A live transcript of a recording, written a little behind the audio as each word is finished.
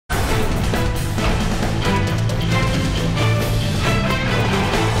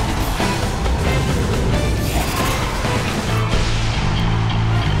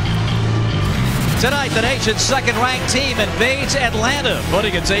Tonight, the nation's second-ranked team invades Atlanta,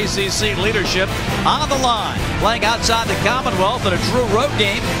 putting its ACC leadership on the line, playing outside the Commonwealth in a true road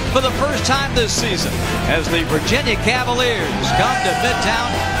game for the first time this season, as the Virginia Cavaliers come to Midtown.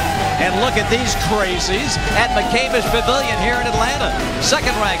 And look at these crazies at McCamish Pavilion here in Atlanta.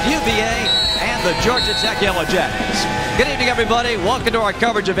 Second-ranked UVA and the Georgia Tech Yellow Jackets. Good evening, everybody. Welcome to our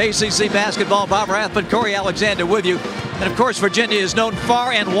coverage of ACC basketball. Bob Rathman, Corey Alexander with you. And, of course, Virginia is known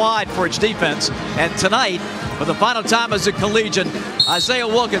far and wide for its defense. And tonight, for the final time as a collegian, Isaiah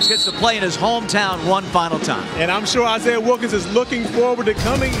Wilkins gets to play in his hometown one final time. And I'm sure Isaiah Wilkins is looking forward to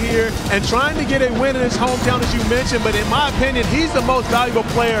coming here and trying to get a win in his hometown, as you mentioned. But in my opinion, he's the most valuable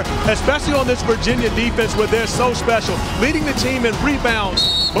player, especially on this Virginia defense where they're so special, leading the team in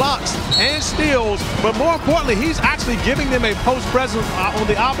rebounds, blocks, and steals. But more importantly, he's actually giving them a post presence on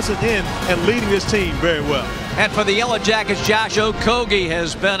the opposite end and leading this team very well. And for the Yellow Jackets, Josh Okogie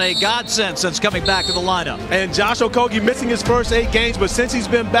has been a godsend since coming back to the lineup. And Josh Okogie missing his first 8 games, but since he's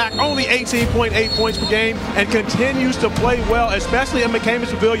been back, only 18.8 points per game and continues to play well, especially in McCamish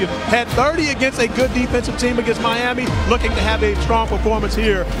Pavilion. Had 30 against a good defensive team against Miami, looking to have a strong performance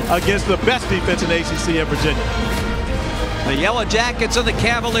here against the best defense in ACC in Virginia. The Yellow Jackets and the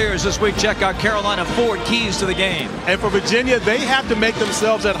Cavaliers this week check out Carolina Ford keys to the game. And for Virginia, they have to make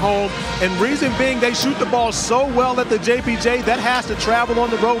themselves at home. And reason being, they shoot the ball so well at the JPJ, that has to travel on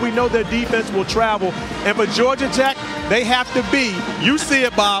the road. We know their defense will travel. And for Georgia Tech, they have to be, you see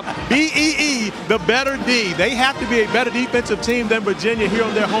it, Bob, B-E-E, the better D. They have to be a better defensive team than Virginia here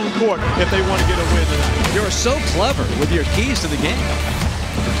on their home court if they want to get a win tonight. You're so clever with your keys to the game.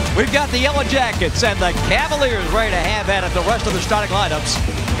 We've got the Yellow Jackets and the Cavaliers ready to have at it the rest of the starting lineups.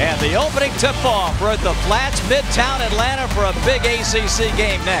 And the opening tip-off, we're at the Flats, Midtown Atlanta for a big ACC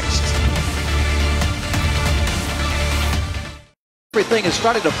game next. Everything is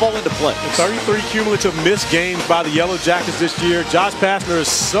starting to fall into place. 33 cumulative missed games by the Yellow Jackets this year. Josh Pastner is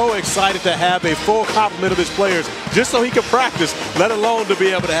so excited to have a full complement of his players just so he can practice, let alone to be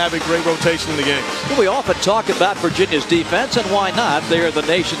able to have a great rotation in the game. Well, we often talk about Virginia's defense, and why not? They are the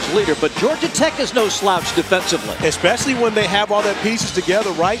nation's leader, but Georgia Tech is no slouch defensively. Especially when they have all their pieces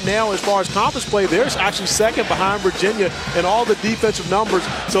together. Right now, as far as conference play, they're actually second behind Virginia in all the defensive numbers.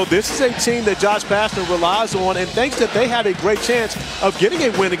 So this is a team that Josh Pastner relies on and thinks that they have a great chance of getting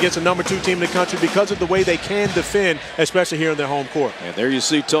a win against a number 2 team in the country because of the way they can defend, especially here in their home court. And there you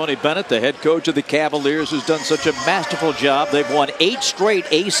see Tony Bennett, the head coach of the Cavaliers, who's done such a masterful job. They've won 8 straight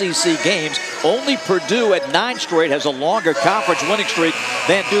ACC games. Only Purdue at 9 straight has a longer conference winning streak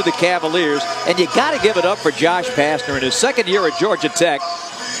than do the Cavaliers. And you got to give it up for Josh Pastner in his second year at Georgia Tech.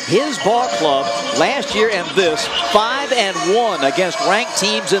 His ball club last year and this 5-1 against ranked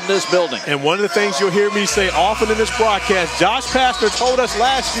teams in this building. And one of the things you'll hear me say often in this broadcast, Josh Pastner told us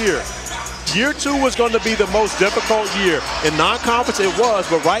last year, year 2 was going to be the most difficult year. In non-conference it was,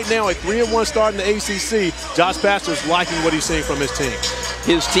 but right now a 3-1 start in the ACC, Josh Pastner's liking what he's seeing from his team.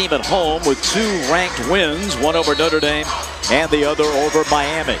 His team at home with 2 ranked wins, one over Notre Dame and the other over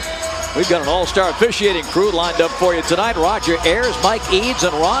Miami. We've got an all-star officiating crew lined up for you tonight. Roger Ayers, Mike Eads,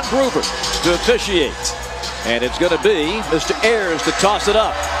 and Ron Gruber to officiate. And it's going to be Mr. Ayers to toss it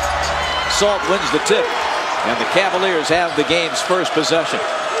up. Salt wins the tip, and the Cavaliers have the game's first possession.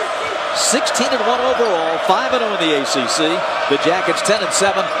 16-1 overall, 5-0 in the ACC. The Jackets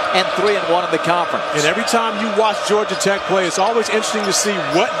 10-7 and 3-1 in the conference. And every time you watch Georgia Tech play, it's always interesting to see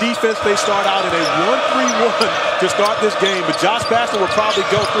what defense they start out in a 1-3-1 to start this game. But Josh Pastner will probably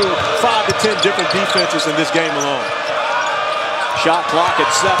go through 5 to 10 different defenses in this game alone. Shot clock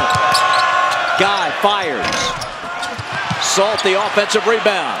at 7. Guy fires. Salt the offensive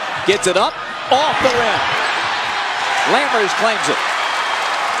rebound. Gets it up, off the rim. Lammers claims it.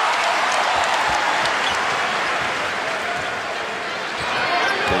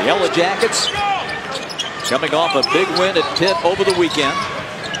 The Yellow Jackets coming off a big win at Pitt over the weekend.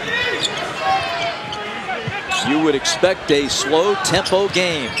 You would expect a slow tempo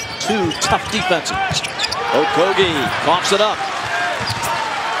game. 2 tough defenses. Okogie coughs it up.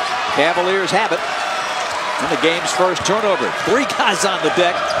 Cavaliers have it. And the game's first turnover. 3 guys on the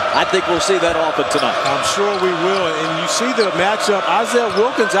deck. I think we'll see that often tonight. I'm sure we will. And you see the matchup. Isaiah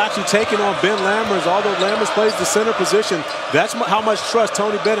Wilkins actually taking on Ben Lammers. Although Lammers plays the center position, that's how much trust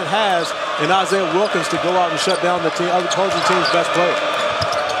Tony Bennett has in Isaiah Wilkins to go out and shut down the opposing team's best player.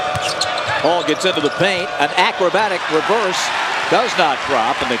 Paul gets into the paint. An acrobatic reverse does not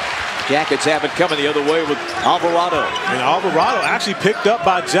drop. And the Jackets have it coming the other way with Alvarado. And Alvarado actually picked up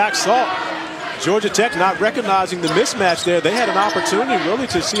by Jack Salt. Georgia Tech not recognizing the mismatch there. They had an opportunity really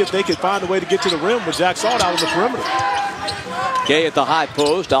to see if they could find a way to get to the rim with Jack Salt out on the perimeter. Gay at the high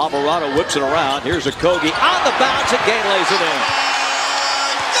post. Alvarado whips it around. Here's a Kogi on the bounce, and Gay lays it in.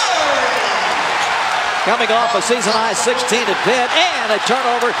 Coming off a season-high 16 at Pitt, and a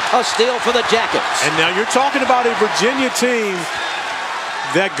turnover, a steal for the Jackets. And now you're talking about a Virginia team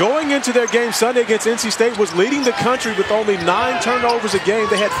that going into their game Sunday against NC State was leading the country with only 9 turnovers a game.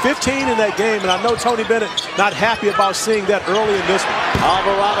 They had 15 in that game, and I know Tony Bennett not happy about seeing that early in this one.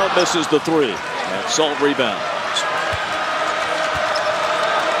 Alvarado misses the 3, and Salt rebounds.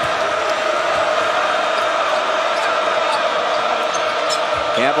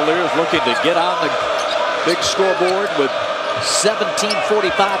 Cavaliers looking to get on the big scoreboard with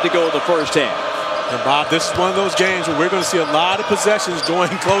 17:45 to go in the first half. And Bob, this is one of those games where we're going to see a lot of possessions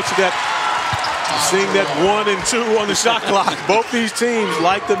going close to that, seeing that 1 and 2 on the shot clock. Both these teams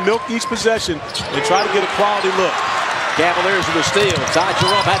like to milk each possession and try to get a quality look. Cavaliers with a steal. Ty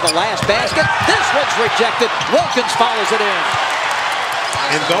Jerome had the last basket. This one's rejected. Wilkins follows it in.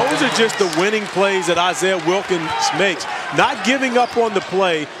 And those are just the winning plays that Isaiah Wilkins makes. Not giving up on the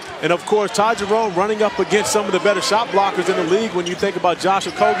play. And, of course, Ty Jerome running up against some of the better shot blockers in the league when you think about Josh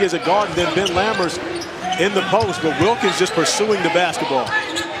Okogie as a guard and then Ben Lammers in the post. But Wilkins just pursuing the basketball.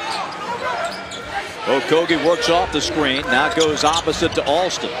 Okogie works off the screen. Now goes opposite to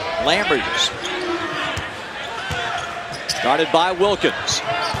Alston. Lammers. Started by Wilkins.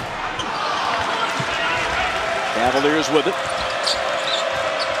 Cavaliers with it.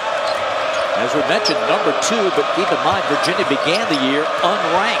 As we mentioned, number 2, but keep in mind, Virginia began the year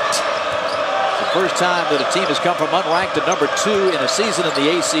unranked. The first time that a team has come from unranked to number 2 in a season in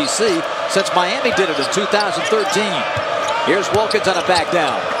the ACC since Miami did it in 2013. Here's Wilkins on a back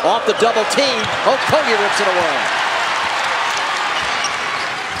down. Off the double team, Okogie rips it away.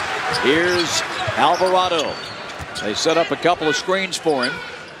 Here's Alvarado. They set up a couple of screens for him.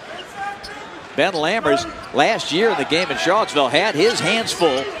 Ben Lammers, last year in the game in Charlottesville, had his hands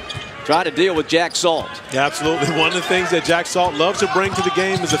full trying to deal with Jack Salt. Yeah, absolutely. One of the things that Jack Salt loves to bring to the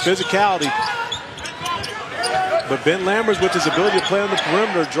game is the physicality. But Ben Lammers, with his ability to play on the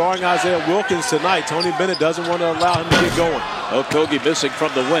perimeter, drawing Isaiah Wilkins tonight. Tony Bennett doesn't want to allow him to get going. Okogie missing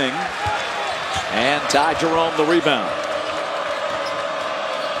from the wing. And Ty Jerome the rebound.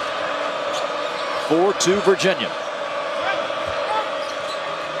 4-2 Virginia.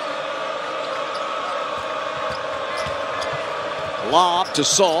 Lob to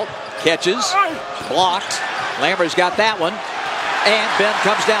Salt. Catches. Blocked. Lammers got that one. And Ben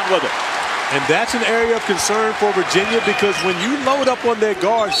comes down with it. And that's an area of concern for Virginia because when you load up on their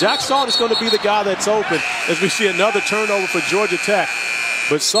guards, Jack Salt is going to be the guy that's open as we see another turnover for Georgia Tech.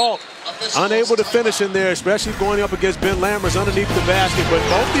 But Salt unable to finish in there, especially going up against Ben Lammers underneath the basket. But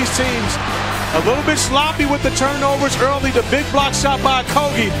both these teams a little bit sloppy with the turnovers early. The big block shot by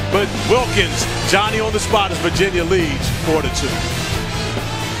Kogi, but Wilkins, Johnny on the spot as Virginia leads 4-2.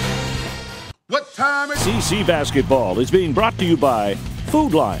 What time is CC Basketball is being brought to you by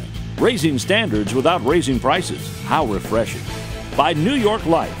Food Lion, raising standards without raising prices. How refreshing. By New York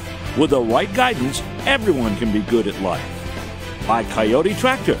Life, with the right guidance, everyone can be good at life. By Coyote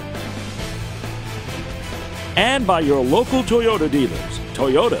Tractor. And by your local Toyota dealers.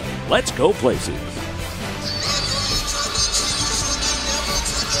 Toyota, let's go places.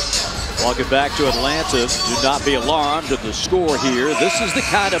 Welcome back to Atlanta. Do not be alarmed at the score here. This is the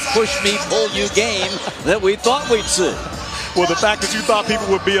kind of push-me, pull-you game that we thought we'd see. Well, the fact that you thought people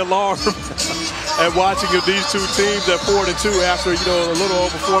would be alarmed at watching of these two teams at 4-2 after, a little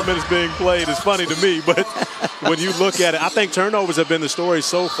over 4 minutes being played is funny to me. But when you look at it, I think turnovers have been the story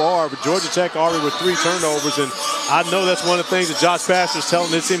so far. But Georgia Tech already with 3 turnovers, and I know that's one of the things that Josh Pastner's telling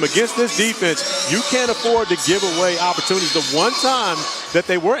his team. Against this defense, you can't afford to give away opportunities. The one time that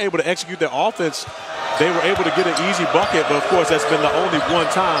they were able to execute their offense, they were able to get an easy bucket. But, of course, that's been the only one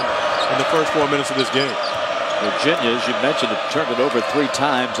time in the first 4 minutes of this game. Virginia, as you mentioned, have turned it over 3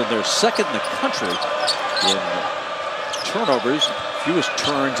 times, and they're second in the country in turnovers, fewest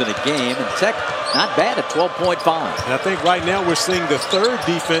turns in a game. And Tech, not bad at 12.5. And I think right now we're seeing the 3rd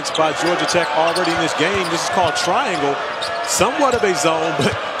defense by Georgia Tech already in this game. This is called triangle, somewhat of a zone,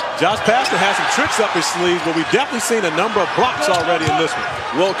 but Josh Pastner has some tricks up his sleeves, but we've definitely seen a number of blocks already in this one.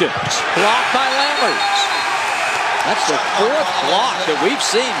 Wilkins, blocked by Lammers. That's the 4th block that we've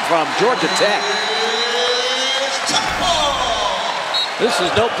seen from Georgia Tech. This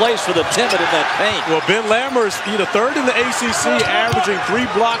is no place for the timid in that paint. Well, Ben Lammers, 3rd in the ACC, averaging 3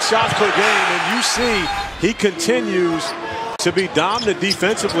 block shots per game, and you see he continues to be dominant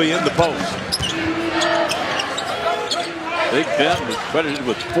defensively in the post. Big Ben was credited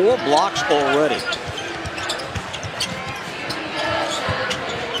with 4 blocks already.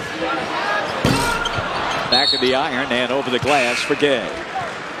 Back back of the iron and over the glass for Gay.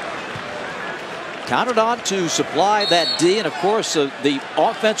 Counted on to supply that D, and of course the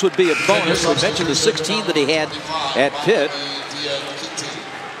offense would be a bonus. We mentioned the 16 that he had at Pitt.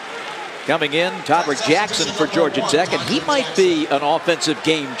 Coming in, Todrick Jackson for Georgia Tech, and he might be an offensive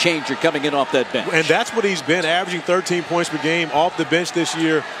game changer coming in off that bench. And that's what he's been, averaging 13 points per game off the bench this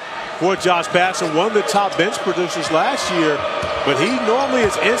year for Josh Patterson, one of the top bench producers last year. But he normally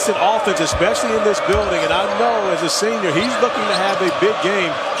is instant offense, especially in this building. And I know as a senior, he's looking to have a big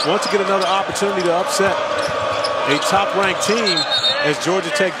game, wants to get another opportunity to upset a top-ranked team, as Georgia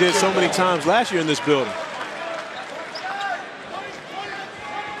Tech did so many times last year in this building.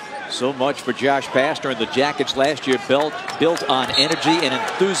 So much for Josh Pastner and the Jackets last year, built on energy and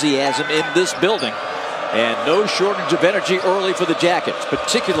enthusiasm in this building. And no shortage of energy early for the Jackets,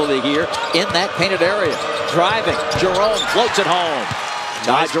 particularly here in that painted area. Driving, Jerome floats it home.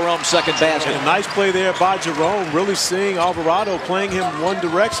 Ty Jerome's second basket. And a nice play there by Jerome, really seeing Alvarado playing him one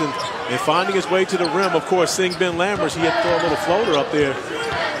direction and finding his way to the rim. Of course, seeing Ben Lammers, he had to throw a little floater up there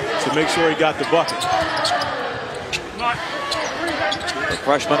to make sure he got the bucket. The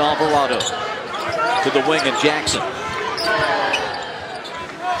freshman Alvarado to the wing, and Jackson.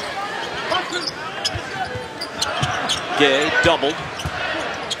 Gay doubled,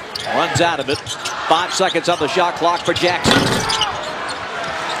 runs out of it. 5 seconds on the shot clock for Jackson.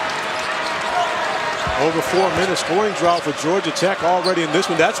 Over 4 minutes scoring drought for Georgia Tech already in this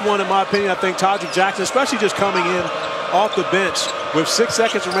one. That's one, in my opinion, I think Todrick Jackson, especially just coming in off the bench with 6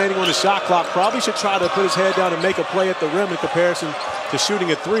 seconds remaining on the shot clock, probably should try to put his head down and make a play at the rim in comparison to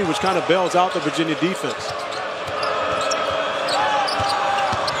shooting a three, which kind of bails out the Virginia defense.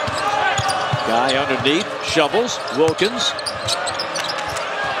 Guy underneath, shovels, Wilkins.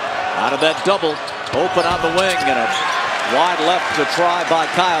 Out of that double, open on the wing, and a wide left to try by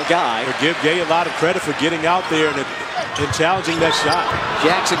Kyle Guy. But give Gay a lot of credit for getting out there and challenging that shot.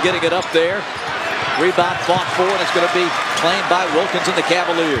 Jackson getting it up there. Rebound fought for, and it's going to be claimed by Wilkins and the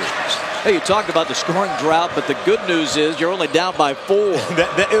Cavaliers. Hey, you talked about the scoring drought, but the good news is you're only down by 4.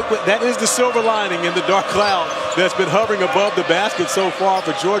 that is the silver lining in the dark cloud that's been hovering above the basket so far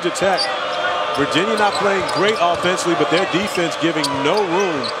for Georgia Tech. Virginia not playing great offensively, but their defense giving no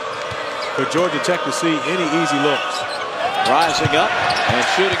room for Georgia Tech to see any easy looks. Rising up and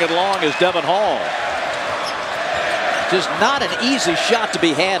shooting it long is Devin Hall. Just not an easy shot to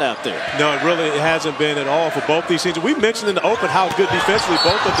be had out there. No, it really hasn't been at all for both these teams. We mentioned in the open how good defensively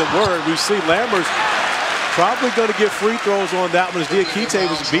both of them were. We see Lammers probably going to get free throws on that one as Diakite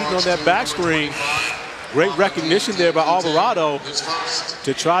was beaten on that back screen. Great recognition there by Alvarado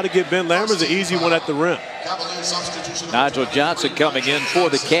to try to get Ben Lammers an easy one at the rim. Nigel Johnson coming in for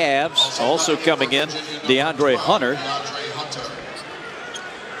the Cavs. Also coming in, DeAndre Hunter.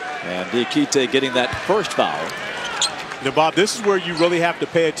 And Diakite getting that first foul. Now, Bob, this is where you really have to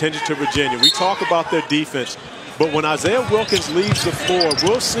pay attention to Virginia. We talk about their defense, but when Isaiah Wilkins leaves the floor,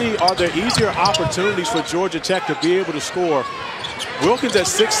 we'll see, are there easier opportunities for Georgia Tech to be able to score? Wilkins at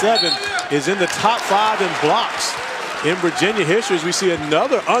 6'7" is in the top 5 in blocks in Virginia history as we see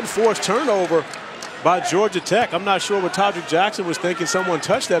another unforced turnover by Georgia Tech. I'm not sure what Todrick Jackson was thinking. Someone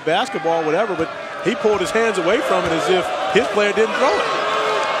touched that basketball or whatever, but he pulled his hands away from it as if his player didn't throw it.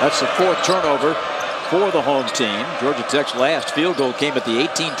 That's the 4th turnover for the home team. Georgia Tech's last field goal came at the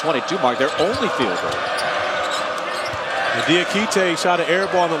 18:22 mark, their only field goal. And Diakite shot an air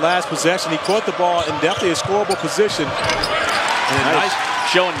ball in the last possession. He caught the ball in definitely a scoreable position. And nice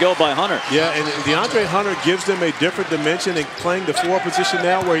show and go by Hunter. Yeah, and DeAndre Hunter gives them a different dimension in playing the 4 position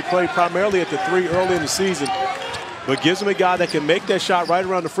now, where he played primarily at the 3 early in the season. But gives them a guy that can make that shot right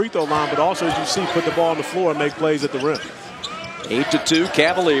around the free throw line, but also, as you see, put the ball on the floor and make plays at the rim. 8-2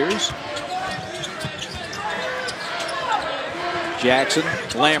 Cavaliers. Jackson,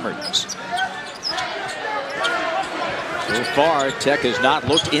 Lammers. So far, Tech has not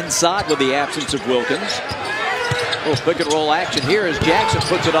looked inside with the absence of Wilkins. A little pick and roll action here as Jackson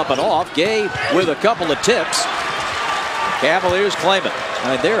puts it up and off. Gay with a couple of tips. Cavaliers claim it.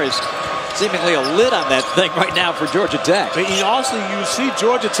 I mean, there is seemingly a lid on that thing right now for Georgia Tech. And also, you see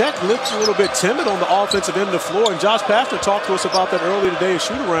Georgia Tech looks a little bit timid on the offensive end of the floor. And Josh Pastner talked to us about that earlier today at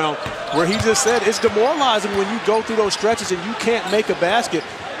shoot-around, where he just said it's demoralizing when you go through those stretches and you can't make a basket.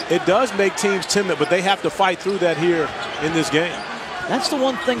 It does make teams timid, but they have to fight through that here in this game. That's the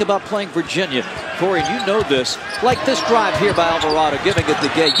one thing about playing Virginia. Corey, you know this. Like this drive here by Alvarado, giving it to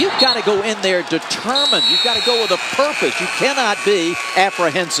Gay. You've got to go in there determined. You've got to go with a purpose. You cannot be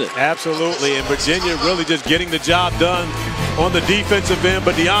apprehensive. Absolutely, and Virginia really just getting the job done on the defensive end,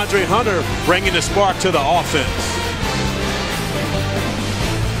 but DeAndre Hunter bringing the spark to the offense.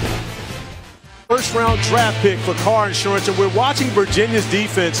 first-round draft pick for car insurance, and we're watching Virginia's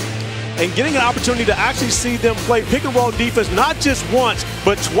defense and getting an opportunity to actually see them play pick-and-roll defense not just once,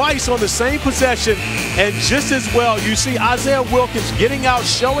 but twice on the same possession, and just as well. You see Isaiah Wilkins getting out,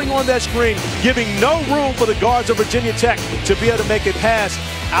 showing on that screen, giving no room for the guards of Virginia Tech to be able to make a pass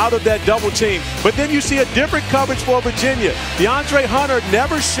out of that double team. But then you see a different coverage for Virginia. DeAndre Hunter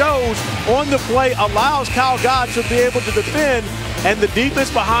never shows on the play, allows Kyle God to be able to defend, and the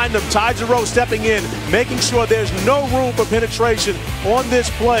defense behind them, Ty Giroux stepping in, making sure there's no room for penetration on this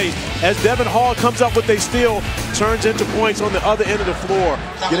play as Devin Hall comes up with a steal, turns into points on the other end of the floor.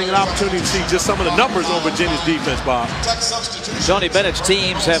 Getting an opportunity to see just some of the numbers on Virginia's defense, Bob. Tony Bennett's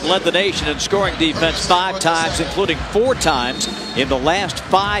teams have led the nation in scoring defense 5 times, including 4 times in the last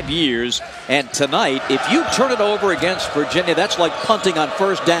 5 years. And tonight, if you turn it over against Virginia, that's like punting on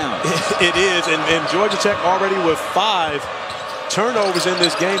first down. It is, and Georgia Tech already with 5 turnovers in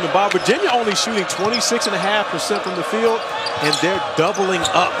this game. And Bob, Virginia only shooting 26.5% from the field, and they're doubling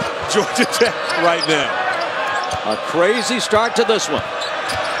up Georgia Tech right now. A crazy start to this one.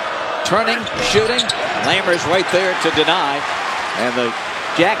 Turning, shooting, Lammers right there to deny, and the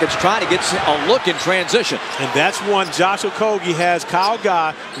Jackets trying to get a look in transition. And that's one Josh Okogie has Kyle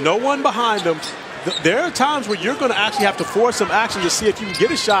Guy, no one behind him. There are times where you're going to actually have to force some action to see if you can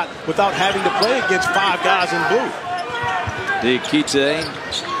get a shot without having to play against 5 guys in blue. Diakite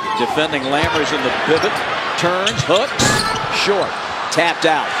defending Lammers in the pivot. Turns, hooks, short, tapped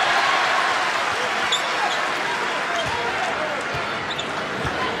out.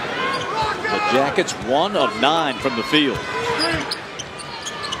 The Jackets 1 of 9 from the field.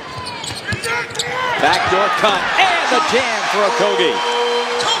 Backdoor cut and the jam for Okogie.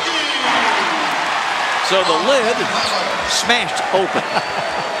 So the lid smashed open.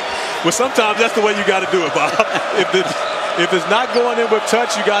 Well, sometimes that's the way you got to do it, Bob. If it's not going in with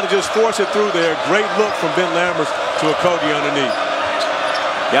touch, you got to just force it through there. Great look from Ben Lammers to Okogie underneath.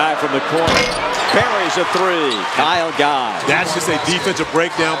 Guy from the corner buries a 3. Kyle Guy. That's just a defensive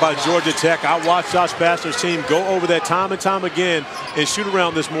breakdown by Georgia Tech. I watched Josh Pastner's team go over that time and time again and shoot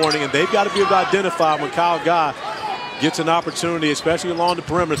around this morning, and they've got to be able to identify when Kyle Guy gets an opportunity, especially along the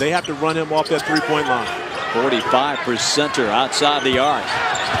perimeter. They have to run him off that 3-point line. 45%er outside the arc.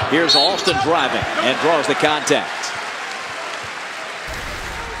 Here's Alston driving and draws the contact.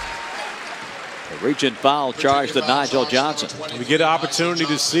 A reach-in foul charge to Nigel Johnson. We get an opportunity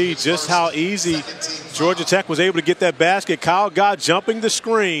to see just how easy Georgia Tech was able to get that basket. Kyle Guy jumping the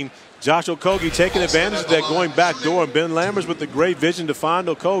screen. Josh Okogie taking advantage of that going back door, and Ben Lammers with the great vision to find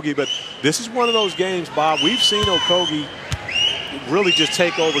Okogie. But this is one of those games, Bob. We've seen Okogie really just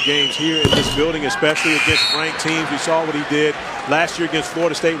take over games here in this building, especially against ranked teams. We saw what he did last year against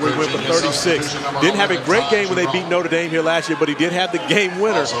Florida State, where he went for 36. Didn't have a great game when they beat Notre Dame here last year, but he did have the game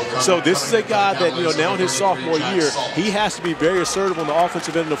winner. So this is a guy that, now in his sophomore year, he has to be very assertive on the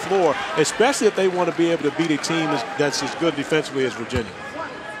offensive end of the floor, especially if they want to be able to beat a team that's as good defensively as Virginia.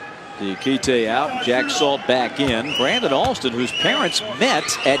 Diakite out, Jack Salt back in. Brandon Alston, whose parents met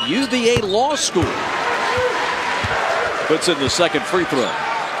at UVA Law School, puts in the second free throw.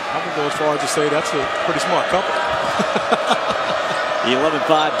 I would go as far as to say that's a pretty smart couple.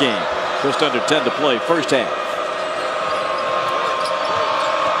 11-5 game. Just under 10 to play first half.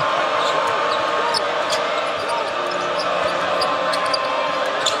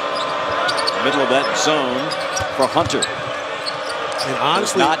 Middle of that zone for Hunter. And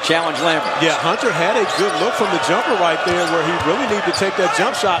honestly, does not challenge Lambert. Yeah, Hunter had a good look from the jumper right there where he really needed to take that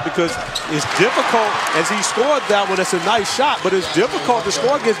jump shot, because it's difficult as he scored that one. It's a nice shot, but it's difficult to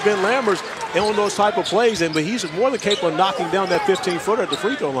score against Ben Lammers on those type of plays. But he's more than capable of knocking down that 15-footer at the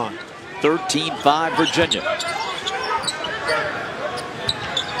free throw line. 13-5 Virginia.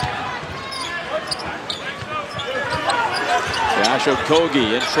 Josh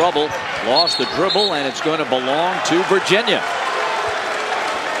Okogie in trouble. Lost the dribble, and it's going to belong to Virginia.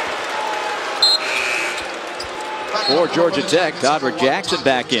 For Georgia Tech, Todrick Jackson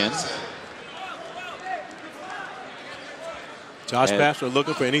back in. Josh Pastner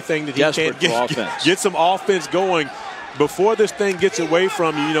looking for anything that he can get some offense going before this thing gets away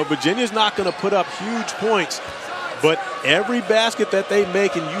from you. Virginia's not going to put up huge points, but every basket that they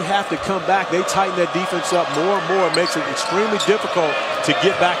make and you have to come back, they tighten that defense up more and more. It makes it extremely difficult to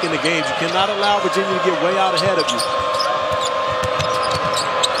get back in the games. You cannot allow Virginia to get way out ahead of you.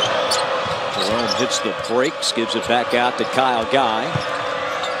 Jerome hits the brakes, gives it back out to Kyle Guy.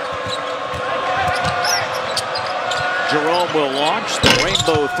 Jerome will launch the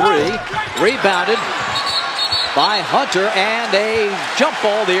rainbow 3. Rebounded by Hunter, and a jump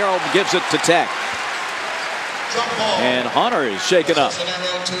ball. The arrow gives it to Tech. And Hunter is shaken up,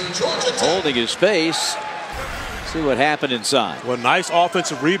 holding his face. See what happened inside. Well, nice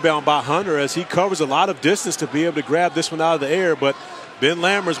offensive rebound by Hunter as he covers a lot of distance to be able to grab this one out of the air. But Ben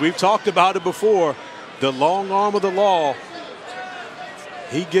Lammers, we've talked about it before, the long arm of the law.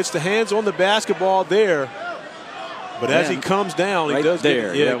 He gets the hands on the basketball there, but as he comes down, right, he does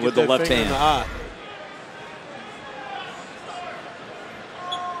there, get with the left hand. In the eye.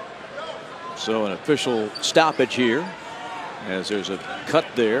 So an official stoppage here, as there's a cut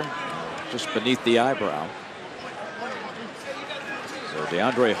there just beneath the eyebrow. So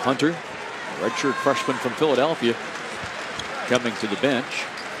DeAndre Hunter, redshirt freshman from Philadelphia, coming to the bench.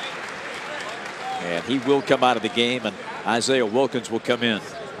 And he will come out of the game, and Isaiah Wilkins will come in.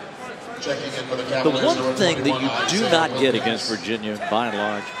 The one thing that you do not get against Virginia, by and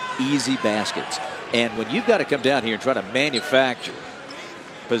large, easy baskets. And when you've got to come down here and try to manufacture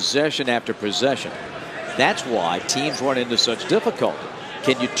possession after possession, that's why teams run into such difficulty.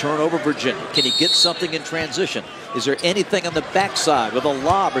 Can you turn over Virginia? Can you get something in transition? Is there anything on the backside with a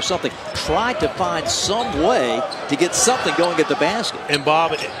lob or something? Try to find some way to get something going at the basket. And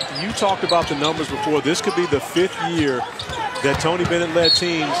Bob, you talked about the numbers before. This could be the 5th year that Tony Bennett-led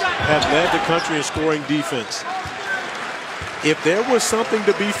teams have led the country in scoring defense. If there was something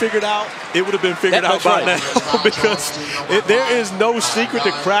to be figured out, it would have been figured out by now because there is no secret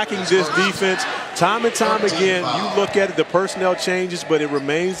to cracking this defense. Time and time again, you look at it, the personnel changes, but it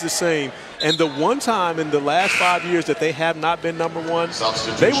remains the same. And the one time in the last 5 years that they have not been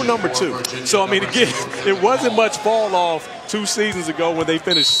 #1, they were #2. So, I mean, again, it wasn't much fall off 2 seasons ago when they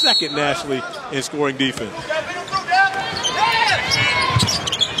finished 2nd nationally in scoring defense.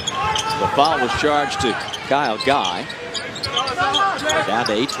 The foul was charged to Kyle Guy. Down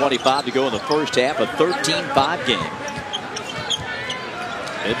to 8:25 to go in the first half, a 13-5 game.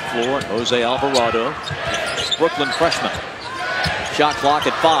 Mid-floor, Jose Alvarado, Brooklyn freshman. Shot clock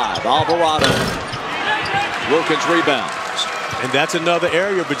at 5. Alvarado. Wilkins rebounds. And that's another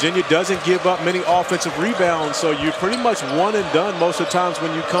area. Virginia doesn't give up many offensive rebounds, so you're pretty much one and done most of the times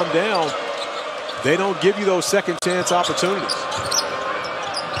when you come down. They don't give you those second chance opportunities.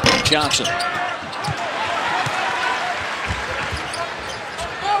 Johnson.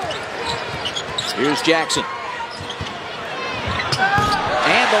 Here's Jackson.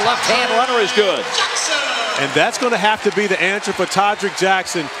 And the left-hand runner is good. And that's going to have to be the answer for Todrick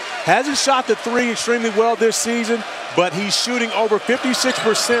Jackson. Hasn't shot the 3 extremely well this season, but he's shooting over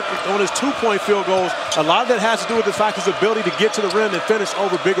 56% on his 2-point field goals. A lot of that has to do with the fact of his ability to get to the rim and finish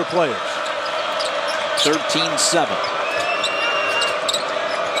over bigger players. 13-7.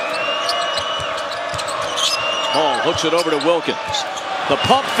 Hall hooks it over to Wilkins. The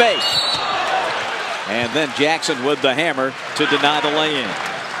pump fake. And then Jackson with the hammer to deny the lay-in.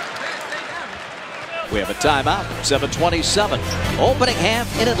 We have a timeout. 7:27. Opening half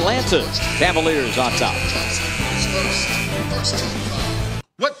in Atlanta. Cavaliers on top.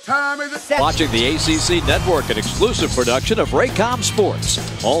 What time is it? Watching the ACC Network, an exclusive production of Raycom Sports.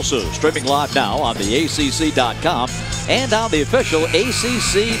 Also streaming live now on the ACC.com and on the official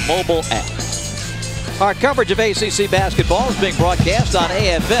ACC mobile app. Our coverage of ACC basketball is being broadcast on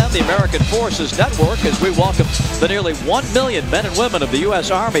AFM, the American Forces Network, as we welcome the nearly 1 million men and women of the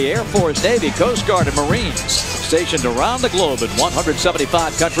U.S. Army, Air Force, Navy, Coast Guard, and Marines stationed around the globe in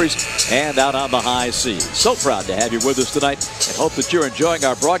 175 countries and out on the high seas. So proud to have you with us tonight and hope that you're enjoying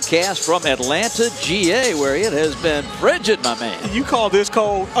our broadcast from Atlanta, GA, where it has been frigid, my man. You call this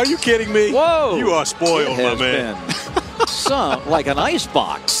cold? Are you kidding me? Whoa! You are spoiled, my man. Some like an ice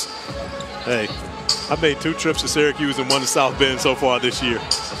box. Hey. I made 2 trips to Syracuse and 1 to South Bend so far this year.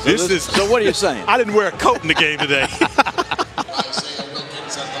 So what are you saying? I didn't wear a coat in the game today.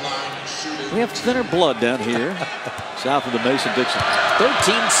 We have thinner blood down here, south of the Mason-Dixon.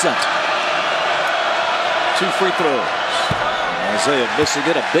 13-7. 2 free throws. Isaiah missing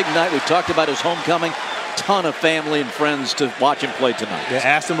it. A big night. We talked about his homecoming. Ton of family and friends to watch him play tonight. Yeah,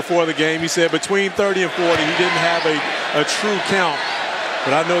 asked him before the game. He said between 30 and 40. He didn't have a true count.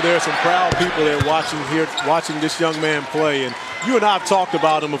 But I know there are some proud people there watching this young man play. And you and I have talked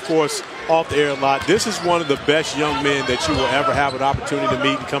about him, of course, off the air a lot. This is one of the best young men that you will ever have an opportunity to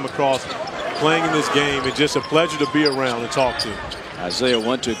meet and come across playing in this game. It's just a pleasure to be around and talk to. Isaiah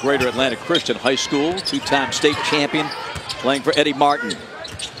went to Greater Atlanta Christian High School, 2-time state champion, playing for Eddie Martin.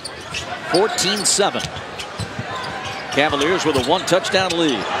 14-7. Cavaliers with a 1-touchdown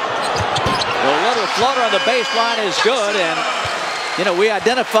lead. The little floater on the baseline is good, and you know, we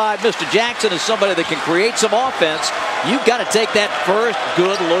identified Mr. Jackson as somebody that can create some offense. You've got to take that first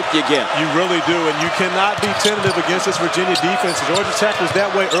good look you get. You really do, and you cannot be tentative against this Virginia defense. Georgia Tech was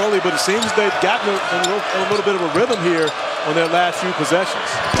that way early, but it seems they've gotten a little bit of a rhythm here on their last few possessions.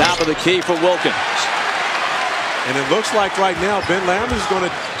 Top of the key for Wilkins. And it looks like right now Ben Lammers is going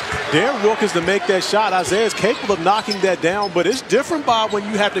to dare Wilkins to make that shot. Isaiah is capable of knocking that down, but it's different, Bob, when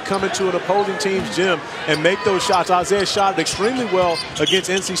you have to come into an opposing team's gym and make those shots. Isaiah shot it extremely well against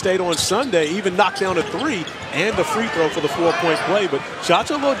NC State on Sunday, even knocked down a 3 and the free throw for the 4-point play. But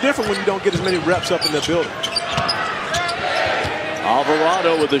shots are a little different when you don't get as many reps up in the building.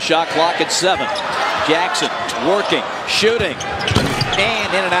 Alvarado with the shot clock at 7. Jackson working, shooting, and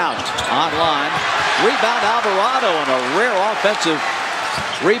in and out. Online. Rebound Alvarado, and a rare offensive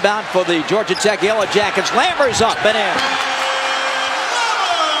rebound for the Georgia Tech Yellow Jackets. Lammers up and in.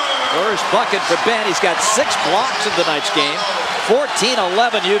 First bucket for Ben. He's got 6 blocks in tonight's game.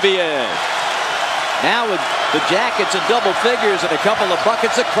 14-11 UVA. Now with the Jackets in double figures and a couple of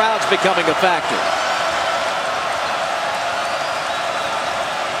buckets, the crowd's becoming a factor.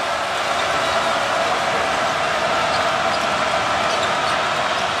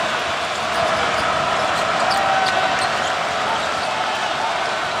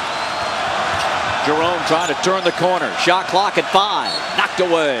 Jerome trying to turn the corner. Shot clock at 5. Knocked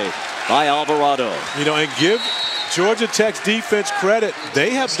away by Alvarado. You know, and give Georgia Tech's defense credit.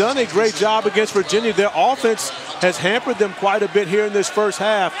 They have done a great job against Virginia. Their offense has hampered them quite a bit here in this first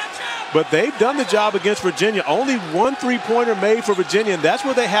half. But they've done the job against Virginia. Only 1 3-pointer made for Virginia, and that's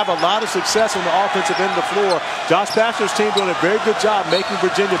where they have a lot of success on the offensive end of the floor. Josh Pastner's team doing a very good job making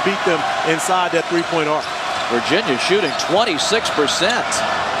Virginia beat them inside that 3-point arc. Virginia shooting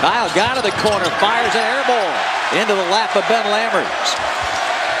 26%. Kyle got to the corner, fires an air ball into the lap of Ben Lammers.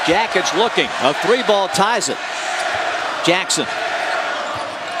 Jackets looking. A 3-ball ties it. Jackson.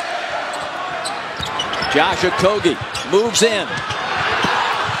 Josh Okogie moves in.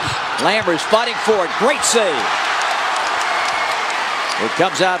 Lammers fighting for it. Great save. It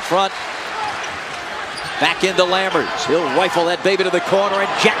comes out front. Back into Lammers. He'll rifle that baby to the corner, and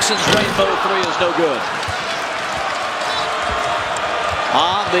Jackson's rainbow 3 is no good.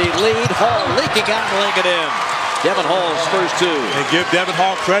 On the lead, Hall leaking out and laying it in. Devin Hall's first 2. And give Devin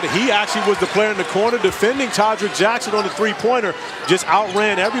Hall credit. He actually was the player in the corner defending Todrick Jackson on the 3-pointer. Just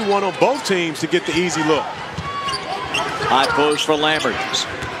outran everyone on both teams to get the easy look. High post for Lammers.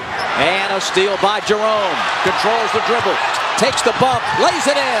 And a steal by Jerome. Controls the dribble. Takes the bump. Lays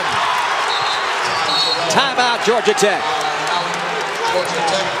it in. Timeout, Georgia Tech.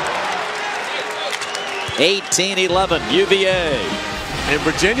 18-11 UVA. And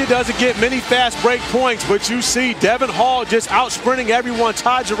Virginia doesn't get many fast break points, but you see Devin Hall just out sprinting everyone.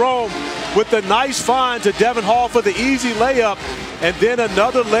 Ty Jerome with the nice find to Devin Hall for the easy layup. And then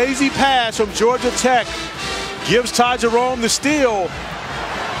another lazy pass from Georgia Tech gives Ty Jerome the steal.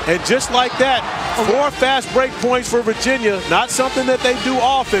 And just like that, 4 fast break points for Virginia. Not something that they do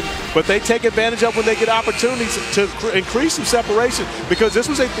often, but they take advantage of when they get opportunities to increase some separation, because this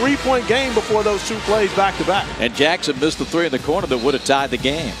was a 3-point game before those 2 plays back-to-back. And Jackson missed the 3 in the corner that would have tied the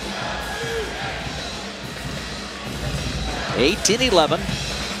game. 18-11.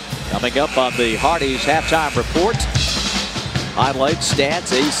 Coming up on the Hardee's halftime report. Highlights,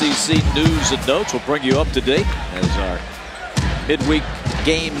 stats, ACC news and notes will bring you up to date as our midweek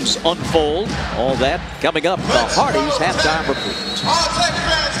games unfold. All that coming up. The Hardee's halftime report.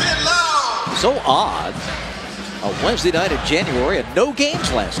 So odd. A Wednesday night in January and no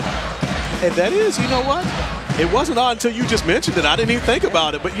games last night. And that is, you know what? It wasn't odd until you just mentioned it. I didn't even think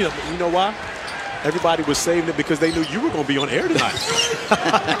about it. But you know why? Everybody was saving it because they knew you were going to be on air tonight.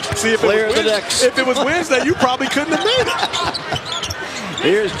 See, if it was Wednesday, you probably couldn't have made it.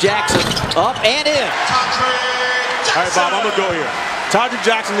 Here's Jackson up and in. All right, Bob, I'm going to go here. Todrick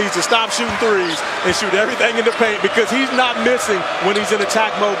Jackson needs to stop shooting threes and shoot everything in the paint, because he's not missing when he's in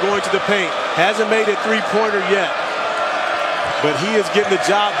attack mode going to the paint. Hasn't made a 3-pointer yet. But he is getting the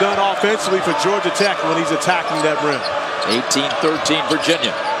job done offensively for Georgia Tech when he's attacking that rim. 18-13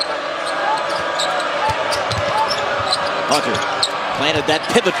 Virginia. Hunter planted that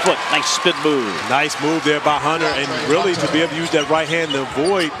pivot foot. Nice spin move. Nice move there by Hunter, and really to be able to use that right hand to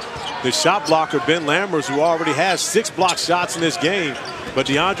avoid the shot blocker, Ben Lammers, who already has 6 block shots in this game. But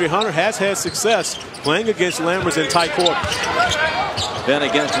DeAndre Hunter has had success playing against Lammers in tight quarters. Ben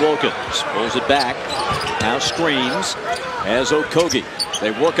against Wilkins. Pulls it back. Now screens as Okogie.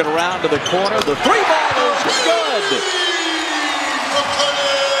 They work it around to the corner. The 3-ball is good.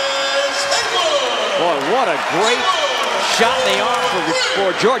 Boy, what a great shot in the arm for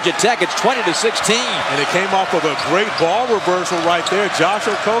Georgia Tech. It's 20-16. And it came off of a great ball reversal right there. Josh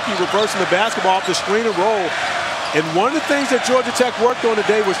Okogie reversing the basketball off the screen and roll. And one of the things that Georgia Tech worked on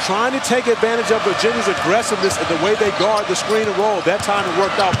today was trying to take advantage of Virginia's aggressiveness and the way they guard the screen and roll. That time it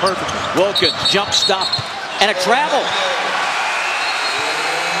worked out perfectly. Wilkins, jump stop, and a travel.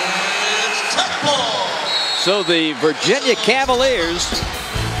 So the Virginia Cavaliers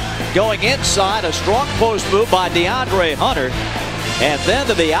going inside, a strong post move by DeAndre Hunter. And then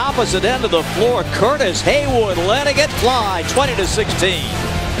to the opposite end of the floor, Curtis Haywood letting it fly, 20-16.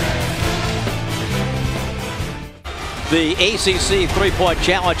 The ACC three-point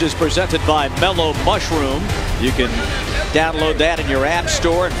challenge is presented by Mellow Mushroom. You can download that in your app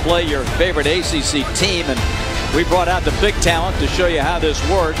store and play your favorite ACC team. And we brought out the big talent to show you how this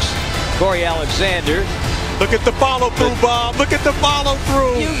works. Corey Alexander. Look at the follow-through, Bob. Look at the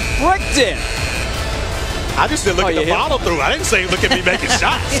follow-through. You bricked it. I just said look at the follow-through. I didn't say look at me making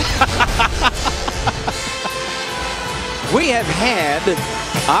shots. We have had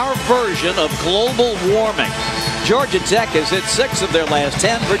our version of global warming. Georgia Tech has hit 6 of their last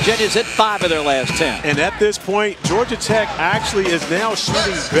 10. Virginia's hit 5 of their last 10. And at this point, Georgia Tech actually is now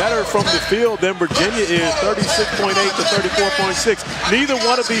shooting better from the field than Virginia is, 36.8 to 34.6. Neither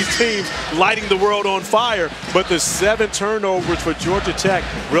one of these teams lighting the world on fire, but the 7 turnovers for Georgia Tech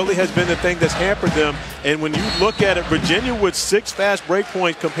really has been the thing that's hampered them. And when you look at it, Virginia with 6 fast break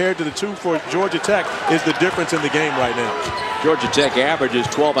points compared to the 2 for Georgia Tech is the difference in the game right now. Georgia Tech averages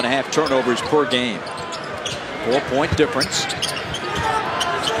 12.5 turnovers per game. 4-point difference.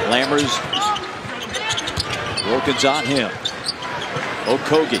 Lammers. Wilkins on him.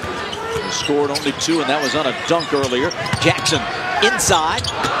 Okogie scored only 2, and that was on a dunk earlier. Jackson inside.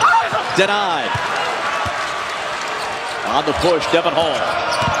 Denied. On the push, Devin Hall.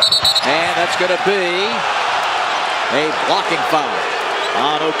 And that's going to be a blocking foul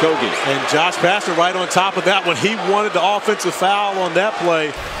on Okogie. And Josh Pastner right on top of that one. He wanted the offensive foul on that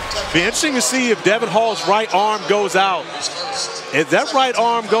play. Be interesting to see if Devin Hall's right arm goes out. If that right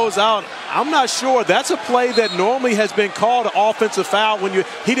arm goes out, I'm not sure. That's a play that normally has been called an offensive foul when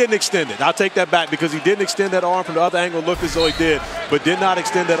he didn't extend it. I'll take that back because he didn't extend that arm from the other angle. Looked as though he did, but did not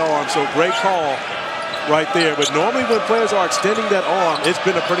extend that arm. So great call right there. But normally when players are extending that arm, it's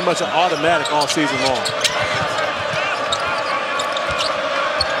been pretty much an automatic all season long.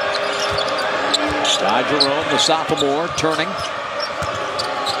 Ty Jerome, the sophomore, turning.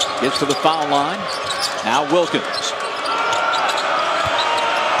 Gets to the foul line. Now Wilkins.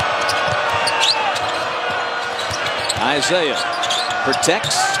 Isaiah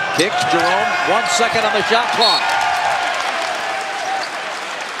protects, kicks. Jerome, 1 second on the shot clock.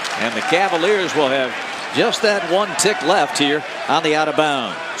 And the Cavaliers will have just that 1 tick left here on the out of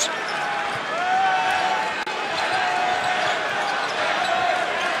bounds.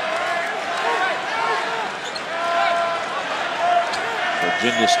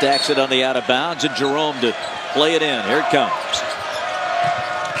 Virginia stacks it on the out of bounds, and Jerome to play it in. Here it comes.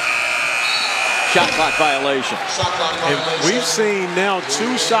 Shot clock violation. And we've seen now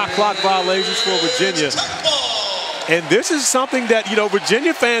 2 shot clock violations for Virginia. And this is something that,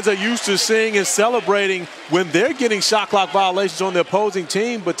 Virginia fans are used to seeing and celebrating when they're getting shot clock violations on the opposing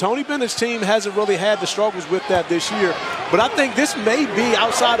team. But Tony Bennett's team hasn't really had the struggles with that this year. But I think this may be,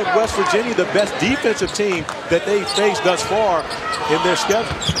 outside of West Virginia, the best defensive team that they've faced thus far in their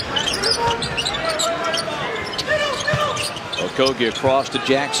schedule. Okogie across to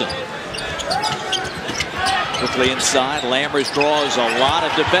Jackson. Quickly inside, Lammers draws a lot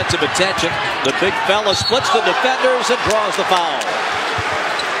of defensive attention. The big fella splits the defenders and draws the foul.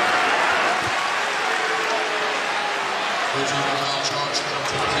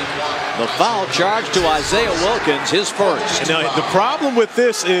 The foul charge to Isaiah Wilkins, his first. And now the problem with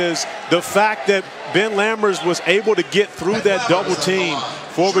this is the fact that Ben Lammers was able to get through that double team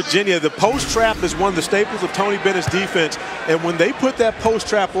for Virginia. The post trap is one of the staples of Tony Bennett's defense. And when they put that post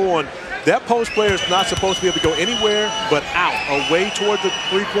trap on, that post player is not supposed to be able to go anywhere but out, away toward the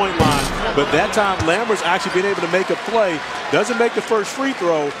three-point line. But that time, Lammers actually being able to make a play. Doesn't make the first free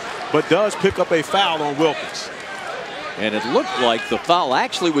throw, but does pick up a foul on Wilkins. And it looked like the foul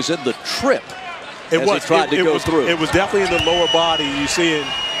actually was in the trip as he tried to go through. It was definitely in the lower body. You see it.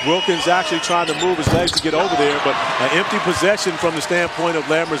 Wilkins actually trying to move his legs to get over there, but an empty possession from the standpoint of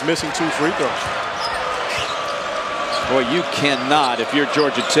Lammers missing 2 free throws. Boy, you cannot, if you're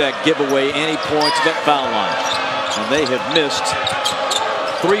Georgia Tech, give away any points at that foul line. And they have missed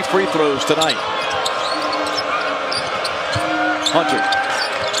 3 free throws tonight. Hunter.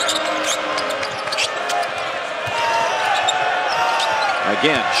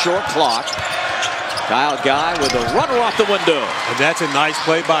 Again, short clock. Kyle Guy with a runner off the window. And that's a nice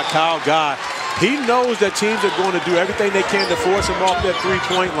play by Kyle Guy. He knows that teams are going to do everything they can to force him off that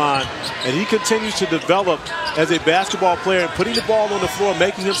three-point line, and he continues to develop as a basketball player and putting the ball on the floor,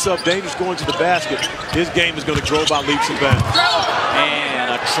 making himself dangerous going to the basket. His game is going to grow by leaps and bounds.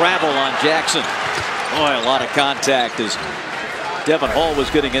 And a travel on Jackson. Boy, a lot of contact as Devin Hall was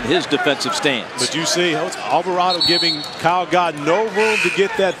getting in his defensive stance. But you see, Alvarado giving Kyle Guy no room to get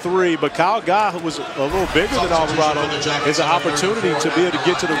that three, but Kyle Guy, who was a little bigger than Alvarado, is an opportunity to be able to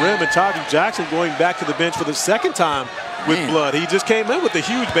get to the rim, and Tajik Jackson going back to the bench for the second time with blood. He just came in with a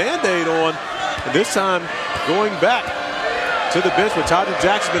huge Band-Aid on, and this time going back to the bench, but Tajik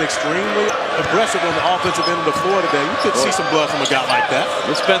Jackson's been extremely aggressive on the offensive end of the floor today. You could see some blood from a guy like that.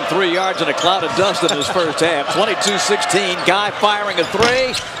 It's been 3 yards in a cloud of dust in his first half. 22-16, Guy firing a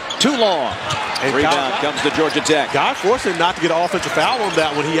three. Too long. And rebound comes to Georgia Tech. Guy forced him not to get an offensive foul on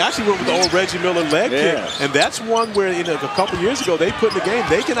that one. He actually went with the old Reggie Miller leg kick. And that's one where a couple years ago they put in the game,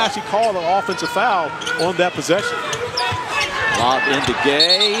 they can actually call an offensive foul on that possession. Lob into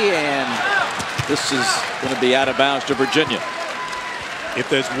Gay, and this is going to be out of bounds to Virginia. If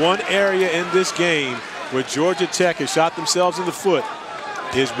there's one area in this game where Georgia Tech has shot themselves in the foot,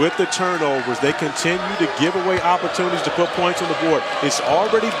 is with the turnovers. They continue to give away opportunities to put points on the board. It's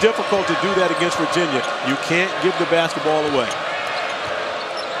already difficult to do that against Virginia. You can't give the basketball away.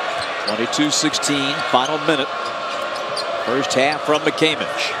 22-16, final minute. First half from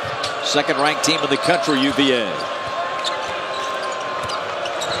McCamish. Second-ranked team in the country, UVA.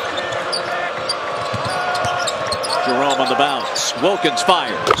 Jerome on the bounce. Wilkins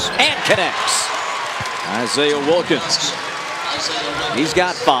fires and connects. Isaiah Wilkins. He's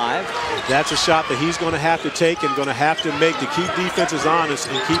got 5. That's a shot that he's going to have to take and going to have to make to keep defenses honest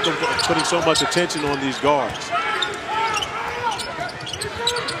and keep them putting so much attention on these guards.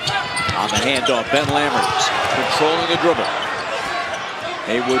 On the handoff, Ben Lammers controlling the dribble.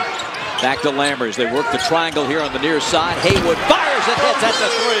 Haywood back to Lammers. They work the triangle here on the near side. Haywood fires and hits at the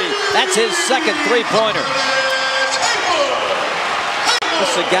 3. That's his second three-pointer.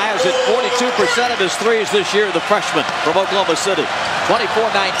 This is a guy who's hit 42% of his threes this year, the freshman from Oklahoma City.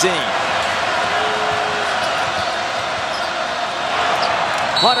 24-19.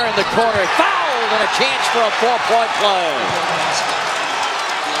 Hunter in the corner, fouled, and a chance for a 4-point play.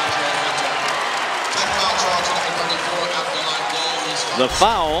 The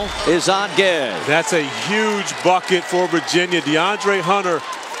foul is on Gay. That's a huge bucket for Virginia. DeAndre Hunter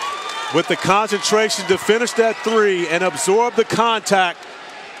with the concentration to finish that 3 and absorb the contact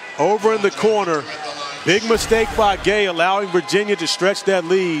over in the corner. Big mistake by Gay, allowing Virginia to stretch that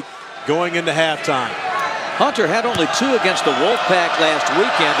lead going into halftime. Hunter had only 2 against the Wolfpack last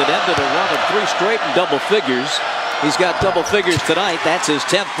weekend. It ended a run of 3 straight in double figures. He's got double figures tonight. That's his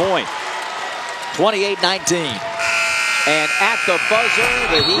 10th point. 28-19. And at the buzzer,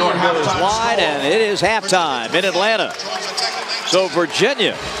 the heat goes wide, and it is halftime in Atlanta. So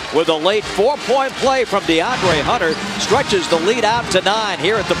Virginia, with a late 4-point play from DeAndre Hunter, stretches the lead out to 9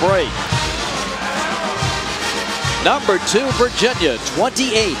 here at the break. Number 2, Virginia,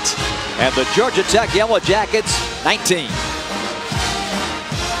 28. And the Georgia Tech Yellow Jackets, 19.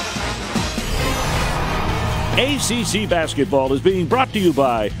 ACC basketball is being brought to you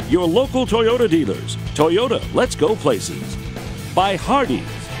by your local Toyota dealers. Toyota, let's go places. By Hardee's.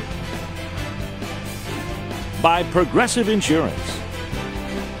 By Progressive Insurance.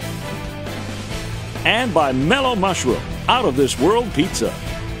 And by Mellow Mushroom, out of this world pizza.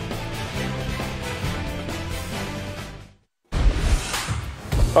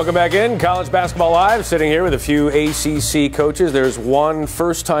 Welcome back in. College Basketball Live, sitting here with a few ACC coaches. There's one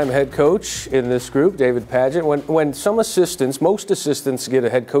first-time head coach in this group, David Padgett. When some assistants, most assistants get a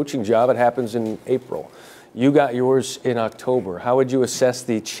head coaching job, it happens in April. You got yours in October. How would you assess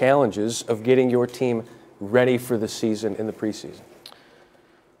the challenges of getting your team ready for the season in the preseason?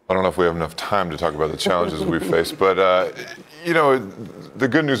 I don't know if we have enough time to talk about the challenges we face, but, you know, the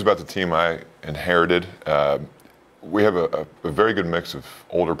good news about the team I inherited, we have a very good mix of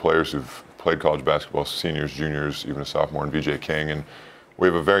older players who've played college basketball, seniors, juniors, even a sophomore in VJ King, and we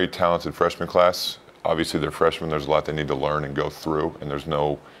have a very talented freshman class. Obviously, they're freshmen. There's a lot they need to learn and go through, and there's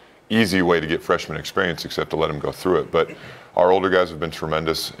no easy way to get freshman experience except to let them go through it. But our older guys have been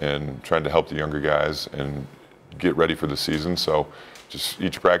tremendous in trying to help the younger guys and get ready for the season. So just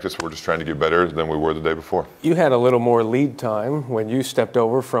each practice, we're just trying to get better than we were the day before. You had a little more lead time when you stepped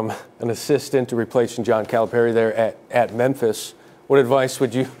over from an assistant to replacing John Calipari there at Memphis. What advice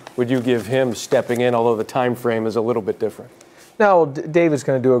would you give him stepping in, although the time frame is a little bit different? No, David's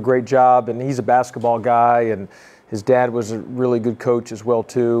going to do a great job, and he's a basketball guy, and his dad was a really good coach as well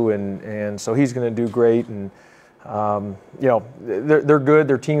too, and so he's going to do great. And You know, they're good.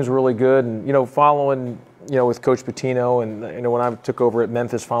 Their team's really good, and you know, following, you know, with Coach Pitino, and you know, when I took over at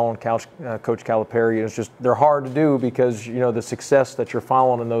Memphis, following Coach Calipari, it's just they're hard to do because you know the success that you're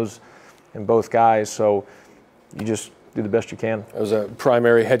following in both guys. So you just do the best you can. It was a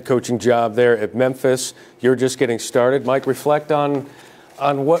primary head coaching job there at Memphis. You're just getting started. Mike, reflect on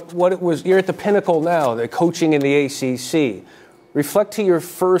what it was. You're at the pinnacle now, the coaching in the ACC. Reflect to your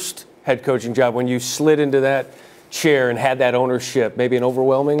first head coaching job when you slid into that chair and had that ownership. Maybe an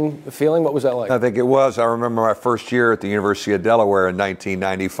overwhelming feeling. What was that like? I think it was. I remember my first year at the University of Delaware in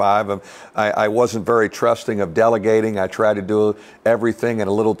 1995. I wasn't very trusting of delegating. I tried to do everything and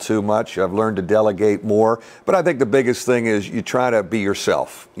a little too much. I've learned to delegate more. But I think the biggest thing is you try to be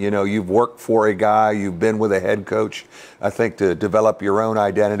yourself. You know, you've worked for a guy, you've been with a head coach. I think to develop your own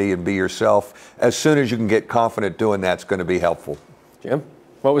identity and be yourself, as soon as you can get confident doing that's going to be helpful. Jim?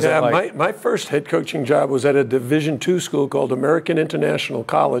 What was that like? My first head coaching job was at a Division II school called American International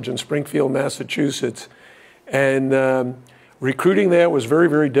College in Springfield, Massachusetts. And recruiting there was very,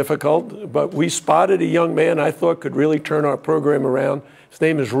 very difficult. But we spotted a young man I thought could really turn our program around. His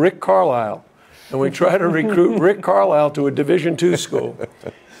name is Rick Carlisle. And we tried to recruit Rick Carlisle to a Division II school.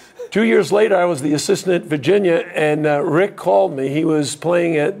 2 years later, I was the assistant at Virginia, and Rick called me. He was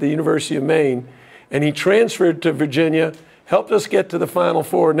playing at the University of Maine, and he transferred to Virginia, helped us get to the Final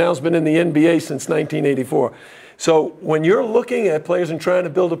Four, now has been in the NBA since 1984. So when you're looking at players and trying to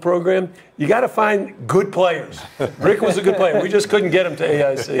build a program, you got to find good players. Rick was a good player. We just couldn't get him to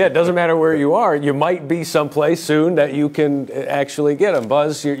AIC. Yeah, it doesn't matter where you are. You might be someplace soon that you can actually get him.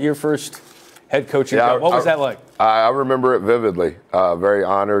 Buzz, your first head coaching job, what was that like? I remember it vividly. Very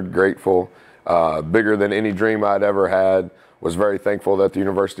honored, grateful, bigger than any dream I'd ever had. Was very thankful that the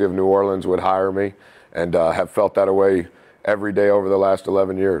University of New Orleans would hire me, and have felt that way every day over the last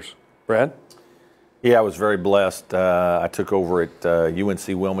 11 years. Brad? Yeah, I was very blessed. I took over at UNC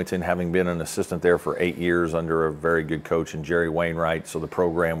Wilmington, having been an assistant there for 8 years under a very good coach in Jerry Wainwright. So the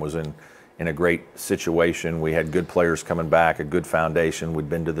program was in a great situation. We had good players coming back, a good foundation. We'd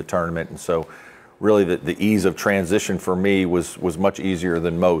been to the tournament. And so really the ease of transition for me was much easier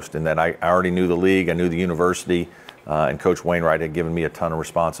than most, in that I already knew the league, I knew the university, and Coach Wainwright had given me a ton of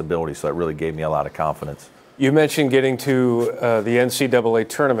responsibility. So it really gave me a lot of confidence. You mentioned getting to the NCAA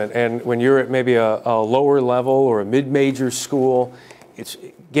tournament, and when you're at maybe a lower level or a mid-major school, it's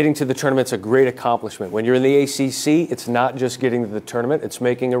getting to the tournament's a great accomplishment. When you're in the ACC, it's not just getting to the tournament, it's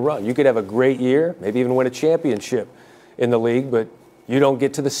making a run. You could have a great year, maybe even win a championship in the league, but you don't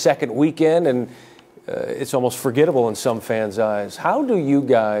get to the second weekend, and it's almost forgettable in some fans' eyes. How do you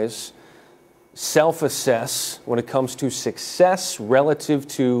guys self-assess when it comes to success relative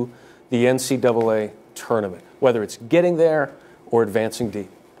to the NCAA tournament, whether it's getting there or advancing deep?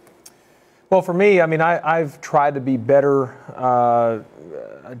 Well, for me, I mean, I've tried to be better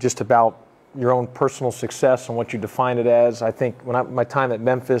just about your own personal success and what you define it as. I think when my time at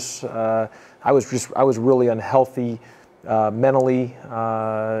Memphis, I was really unhealthy mentally,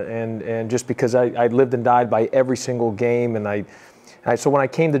 and just because I lived and died by every single game, and so when I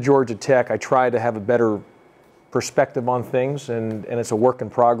came to Georgia Tech, I tried to have a better perspective on things, and it's a work in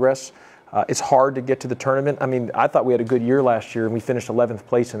progress. It's hard to get to the tournament. I mean, I thought we had a good year last year, and we finished 11th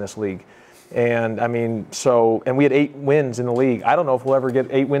place in this league. And I mean, and we had 8 wins in the league. I don't know if we'll ever get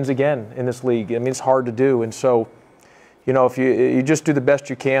 8 wins again in this league. I mean, it's hard to do. And so, you know, if you just do the best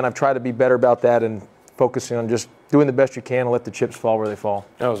you can, I've tried to be better about that and focusing on just doing the best you can and let the chips fall where they fall.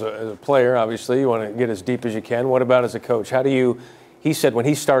 Now, as a player, obviously, you want to get as deep as you can. What about as a coach? He said when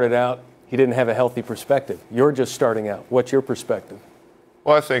he started out, he didn't have a healthy perspective. You're just starting out. What's your perspective?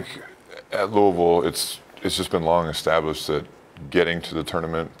 Well, I think at Louisville, it's just been long established that getting to the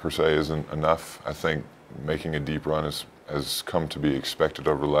tournament per se isn't enough. I think making a deep run has come to be expected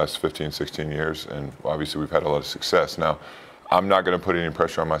over the last 15, 16 years, and obviously we've had a lot of success. Now, I'm not going to put any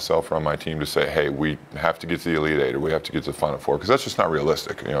pressure on myself or on my team to say, hey, we have to get to the Elite Eight or we have to get to the Final Four, because that's just not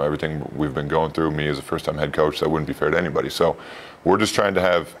realistic. You know, everything we've been going through, me as a first-time head coach, that wouldn't be fair to anybody. So we're just trying to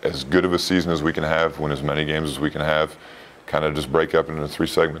have as good of a season as we can have, win as many games as we can have, kind of just break up into 3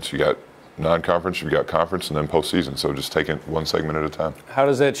 segments. You got non-conference, you've got conference, and then postseason. So just take it one segment at a time. How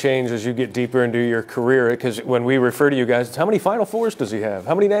does that change as you get deeper into your career? Because when we refer to you guys, it's how many Final Fours does he have?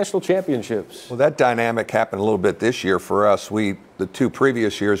 How many national championships? Well, that dynamic happened a little bit this year for us. The 2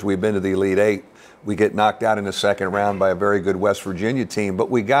 previous years we've been to the Elite Eight. We get knocked out in the second round by a very good West Virginia team, but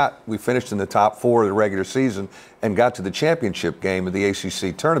we finished in the top 4 of the regular season and got to the championship game of the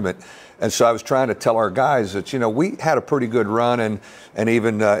ACC tournament. And so I was trying to tell our guys that, we had a pretty good run, and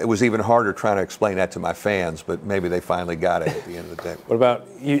even it was even harder trying to explain that to my fans, but maybe they finally got it at the end of the day. What about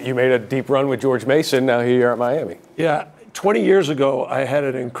you? You made a deep run with George Mason. Now here you are at Miami. Yeah. 20 years ago, I had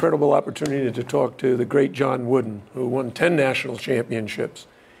an incredible opportunity to talk to the great John Wooden, who won 10 national championships.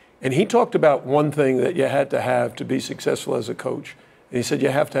 And he talked about one thing that you had to have to be successful as a coach. And he said you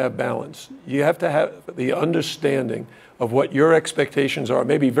have to have balance. You have to have the understanding of what your expectations are,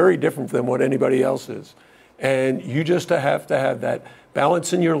 maybe very different than what anybody else is. And you just have to have that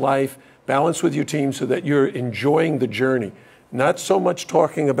balance in your life, balance with your team so that you're enjoying the journey. Not so much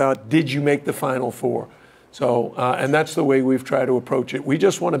talking about, did you make the Final Four? So, and that's the way we've tried to approach it. We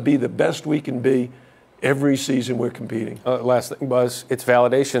just want to be the best we can be every season we're competing. Last thing, Buzz, it's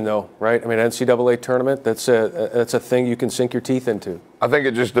validation, though, right? I mean, NCAA tournament, that's a thing you can sink your teeth into. I think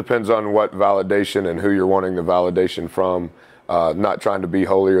it just depends on what validation and who you're wanting the validation from. Not trying to be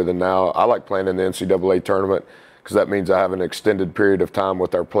holier than thou. I like playing in the NCAA tournament because that means I have an extended period of time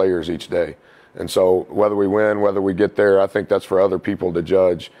with our players each day. And so whether we win, whether we get there, I think that's for other people to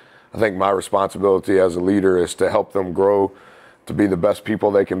judge. I think my responsibility as a leader is to help them grow to be the best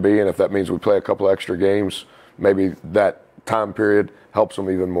people they can be, and if that means we play a couple extra games, maybe that time period helps them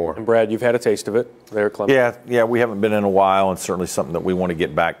even more. And Brad, you've had a taste of it there, Clement. Yeah, we haven't been in a while, and certainly something that we want to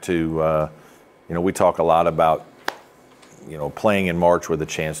get back to. We talk a lot about, playing in March with a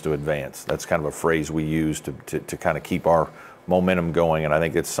chance to advance. That's kind of a phrase we use to kind of keep our momentum going, and I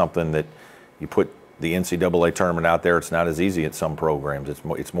think it's something that you put the NCAA tournament out there. It's not as easy at some programs.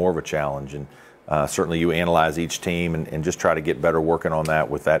 It's more of a challenge, and certainly you analyze each team and just try to get better working on that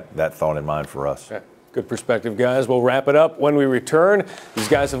with that thought in mind for us. Okay. Good perspective, guys. We'll wrap it up when we return. These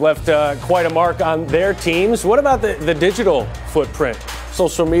guys have left quite a mark on their teams. What about the digital footprint,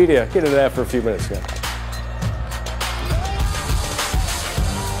 social media? Get into that for a few minutes, guys.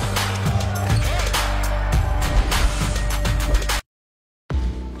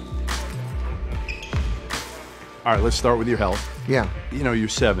 All right, let's start with your health. Yeah. You're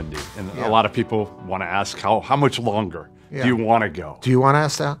 70, and a lot of people want to ask how much longer do you want to go? Do you want to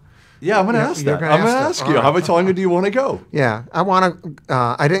ask that? Yeah, I'm going to ask that. I'm going to ask you, how much longer do you want to go? Yeah,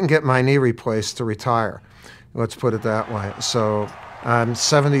 I didn't get my knee replaced to retire. Let's put it that way. So I'm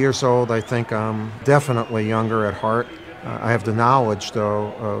 70 years old. I think I'm definitely younger at heart. I have the knowledge,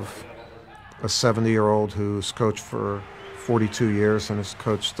 though, of a 70-year-old who's coached for 42 years and has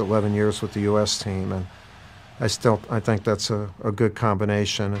coached 11 years with the U.S. team. And I think that's a good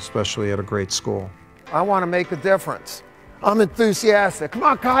combination, especially at a great school. I want to make a difference. I'm enthusiastic. Come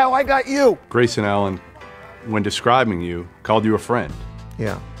on, Kyle, I got you. Grayson Allen, when describing you, called you a friend.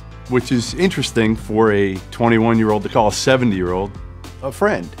 Yeah. Which is interesting for a 21-year-old to call a 70-year-old a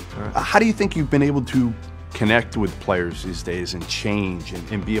friend. Right. How do you think you've been able to connect with players these days and change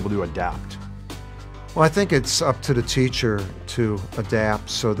and be able to adapt? Well, I think it's up to the teacher to adapt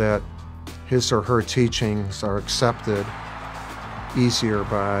so that his or her teachings are accepted easier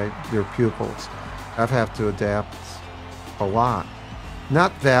by their pupils. I've had to adapt a lot.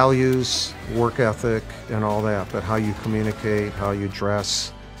 Not values, work ethic, and all that, but how you communicate, how you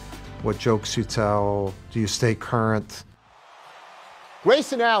dress, what jokes you tell, do you stay current?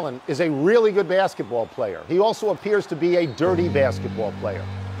 Grayson Allen is a really good basketball player. He also appears to be a dirty basketball player.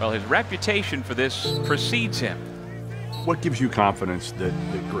 Well, his reputation for this precedes him. What gives you confidence that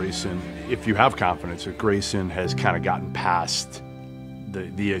Grayson, if you have confidence that Grayson has kind of gotten past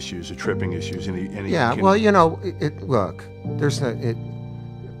the issues, the tripping issues? Look,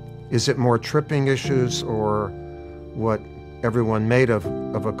 is it more tripping issues or what everyone made of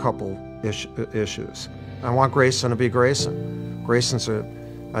a couple issues? I want Grayson to be Grayson. Grayson's,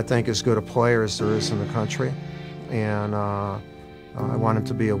 I think, as good a player as there is in the country. And I want him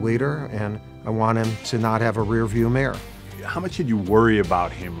to be a leader, and I want him to not have a rear-view mirror. How much did you worry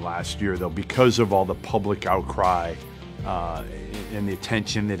about him last year, though, because of all the public outcry and the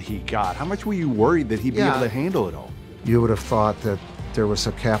attention that he got? How much were you worried that he'd be able to handle it all? You would have thought that there was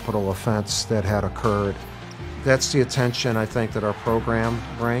a capital offense that had occurred. That's the attention, I think, that our program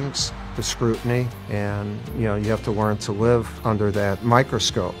brings, the scrutiny, and you have to learn to live under that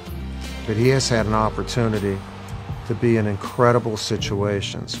microscope. But he has had an opportunity to be in incredible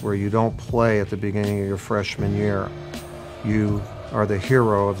situations where you don't play at the beginning of your freshman year. You are the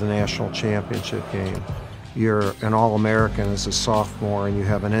hero of the national championship game. You're an All-American as a sophomore and you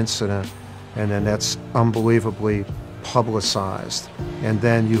have an incident, and then that's unbelievably publicized. And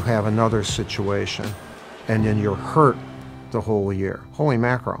then you have another situation, and then you're hurt the whole year. Holy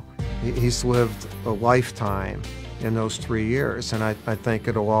mackerel. He's lived a lifetime in those 3 years, and I think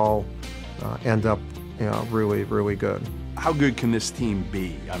it'll all end up, really, really good. How good can this team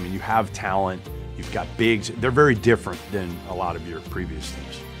be? I mean, you have talent, you've got bigs. They're very different than a lot of your previous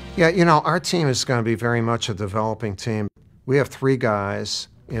teams. Yeah, our team is going to be very much a developing team. We have 3 guys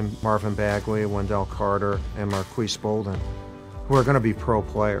in Marvin Bagley, Wendell Carter, and Marquise Bolden who are going to be pro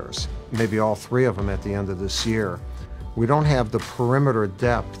players, maybe all 3 of them at the end of this year. We don't have the perimeter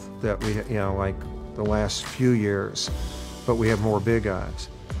depth that we, like the last few years, but we have more big guys.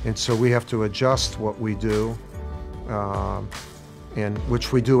 And so we have to adjust what we do, and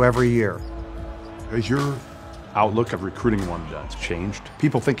which we do every year. Has your outlook of recruiting one that's changed?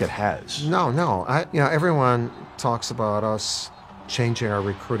 People think it has. No. Everyone talks about us changing our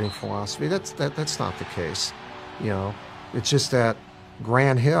recruiting philosophy. That's not the case. It's just that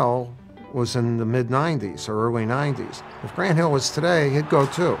Grant Hill was in the mid-'90s or early '90s. If Grant Hill was today, he'd go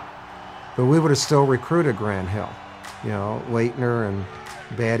too. But we would have still recruited Grant Hill. Leitner and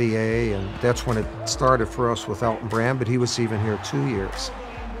Battier, and that's when it started for us with Elton Brand, but he was even here 2 years.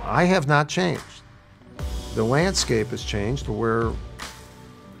 I have not changed. The landscape has changed to where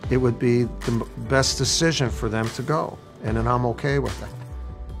it would be the best decision for them to go, and then I'm okay with that.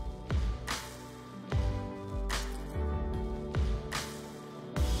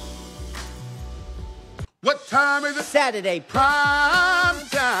 What time is it? Saturday prime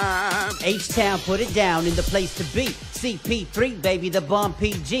time. H-Town put it down in the place to be. CP3, baby, the bomb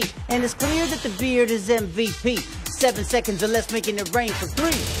PG. And it's clear that the beard is MVP. 7 seconds or less making it rain for 3.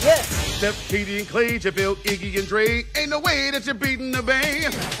 Yes. Steph, Katie, and Clay, JaVale, Iggy, and Dre. Ain't no way that you're beating the Bay.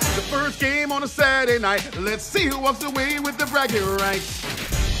 The first game on a Saturday night. Let's see who walks away with the bracket rights.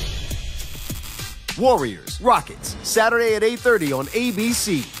 Warriors, Rockets, Saturday at 8:30 on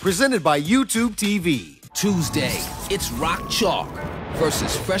ABC. Presented by YouTube TV. Tuesday, it's Rock Chalk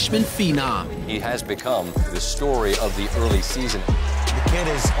versus freshman Phenom. He has become the story of the early season. The kid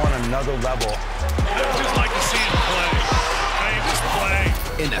is on another level. I'd just like to see him play. Just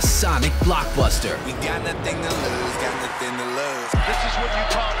play. In a Sonic blockbuster. We got nothing to lose, got nothing to lose. This is what you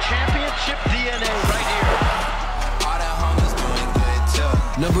call championship DNA right here. All the homies doing good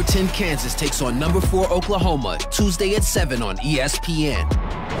too. Number 10 Kansas takes on number 4 Oklahoma, Tuesday at 7 on ESPN.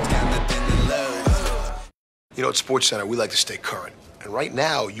 Got nothing to lose. At SportsCenter, we like to stay current. And right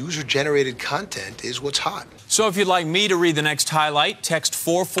now, user-generated content is what's hot. So if you'd like me to read the next highlight, text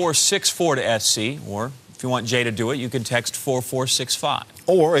 4464 to SC. Or if you want Jay to do it, you can text 4465.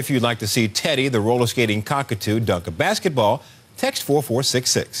 Or if you'd like to see Teddy, the roller skating cockatoo, dunk a basketball, text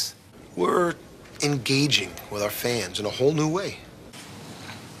 4466. We're engaging with our fans in a whole new way.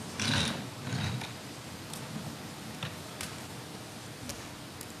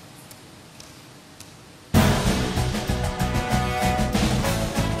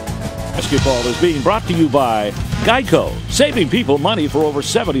 Basketball is being brought to you by Geico, saving people money for over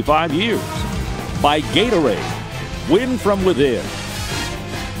 75 years. By Gatorade, win from within.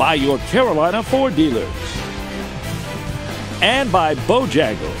 By your Carolina Ford dealers. And by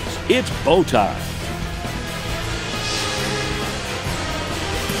Bojangles, it's bow time.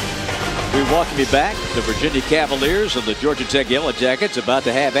 We welcome you back. The Virginia Cavaliers and the Georgia Tech Yellow Jackets about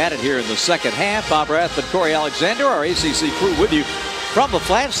to have at it here in the second half. Bob Rath and Corey Alexander, our ACC crew, with you from the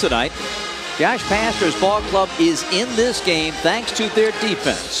Flats tonight. Josh Pastner's ball club is in this game thanks to their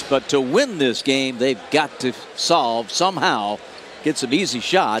defense. But to win this game, they've got to somehow get some easy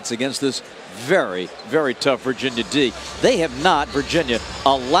shots against this very, very tough Virginia D. They have not, Virginia,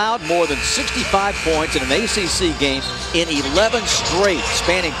 allowed more than 65 points in an ACC game in 11 straight,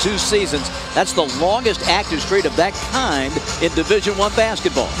 spanning 2 seasons. That's the longest active streak of that kind in Division I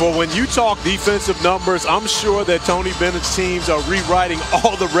basketball. Well, when you talk defensive numbers, I'm sure that Tony Bennett's teams are rewriting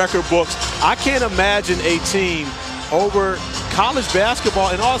all the record books. I can't imagine a team over college basketball,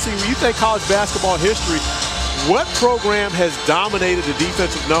 and honestly, when you think college basketball history, what program has dominated the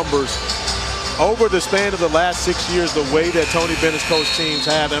defensive numbers over the span of the last 6 years the way that Tony Bennett's coached teams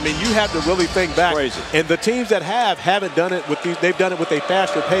have? I mean, you have to really think back. Crazy. And the teams that haven't done it with they've done it with a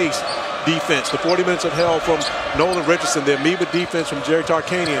faster pace defense. The 40 minutes of hell from Nolan Richardson, the amoeba defense from Jerry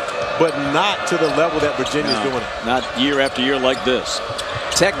Tarkanian, but not to the level that Virginia's doing it. Not year after year like this.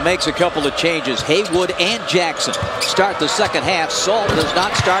 Tech makes a couple of changes. Haywood and Jackson start the second half. Salt does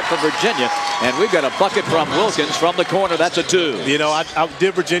not start for Virginia. And we've got a bucket from Wilkins from the corner. That's a 2. You know, I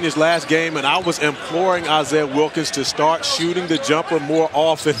did Virginia's last game, and I was imploring Isaiah Wilkins to start shooting the jumper more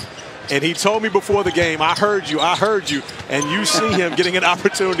often. And he told me before the game, I heard you. And you see him getting an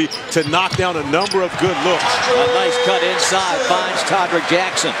opportunity to knock down a number of good looks. A nice cut inside finds Todrick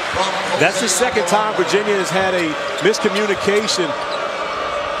Jackson. That's the second time Virginia has had a miscommunication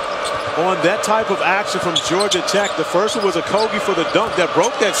on that type of action from Georgia Tech. The first one was Okogie for the dunk that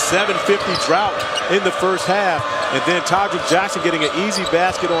broke that 750 drought in the first half. And then Todrick Jackson getting an easy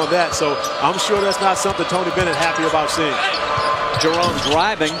basket on that. So I'm sure that's not something Tony Bennett happy about seeing. Jerome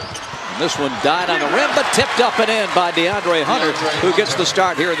driving. This one died on the rim, but tipped up and in by DeAndre Hunter, who gets the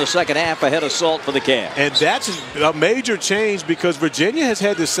start here in the second half ahead of Salt for the Cavs. And that's a major change because Virginia has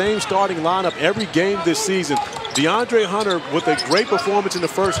had the same starting lineup every game this season. DeAndre Hunter, with a great performance in the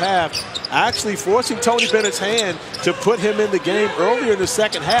first half, actually forcing Tony Bennett's hand to put him in the game earlier in the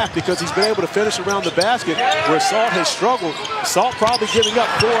second half because he's been able to finish around the basket where Salt has struggled. Salt probably giving up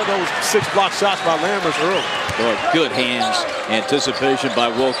 4 of those 6 block shots by Lammers early. Good hands, anticipation by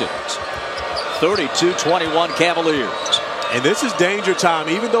Wilkins. 32-21 Cavaliers. And this is danger time.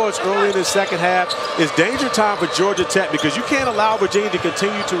 Even though it's early in the second half, it's danger time for Georgia Tech because you can't allow Virginia to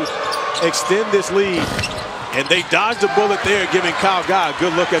continue to extend this lead. And they dodged the bullet there, giving Kyle Guy a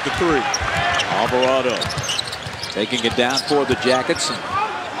good look at the 3. Alvarado taking it down for the Jackets.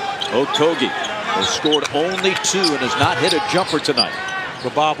 Okogie has scored only 2 and has not hit a jumper tonight.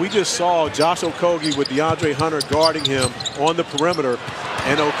 But Bob, we just saw Josh Okogie with DeAndre Hunter guarding him on the perimeter.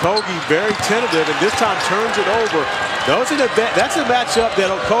 And Okogie very tentative, and this time turns it over. That's a matchup that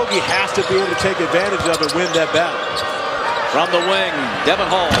Okogie has to be able to take advantage of and win that battle. From the wing, Devin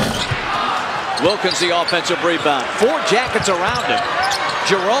Hall. Wilkins the offensive rebound. 4 Jackets around him.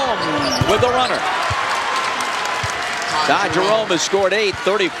 Jerome with the runner. Ty Jerome has scored 8,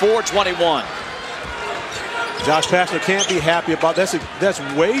 34-21. Josh Pastner can't be happy about that. That's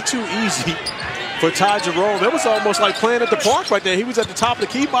way too easy for Ty Jerome. It was almost like playing at the park right there. He was at the top of the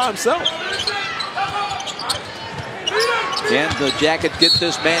key by himself. Can the Jacket get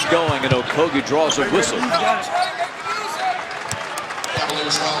this man going? And Okogie draws a whistle.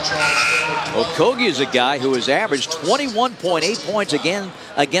 Okogie is a guy who has averaged 21.8 points again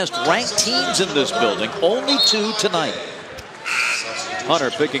against ranked teams in this building. Only 2 tonight. Hunter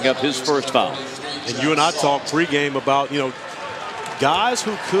picking up his first foul. And you and I talked pregame about, guys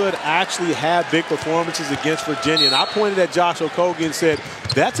who could actually have big performances against Virginia. And I pointed at Josh Okogie and said,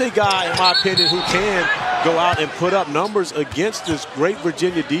 that's a guy, in my opinion, who can go out and put up numbers against this great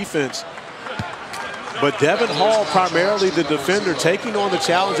Virginia defense. But Devin Hall, primarily the defender, taking on the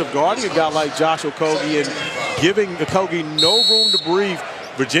challenge of guarding a guy like Josh Okogie and giving Okogie no room to breathe.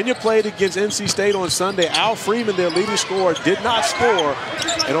 Virginia played against NC State on Sunday. Al Freeman, their leading scorer, did not score.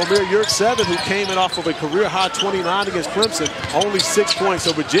 And Omer Yurtseven, who came in off of a career-high 29 against Clemson, only 6 points.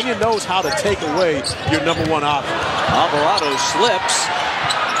 So Virginia knows how to take away your #1 option. Alvarado slips.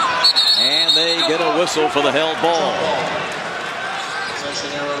 And they get a whistle for the held ball.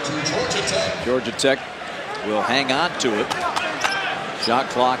 Georgia Tech will hang on to it. Shot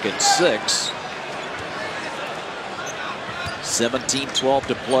clock at 6. 17-12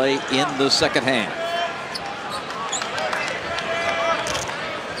 to play in the second half.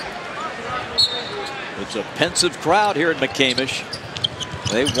 It's a pensive crowd here in McCamish.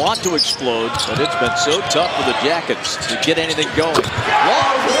 They want to explode, but it's been so tough for the Jackets to get anything going.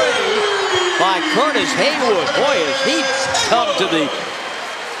 Long three by Curtis Haywood. Boy, has he come to the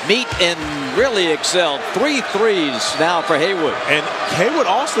meet and really excelled. 3 threes now for Haywood. And Haywood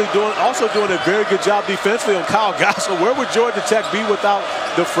also doing a very good job defensively on Kyle Guy. So where would Georgia Tech be without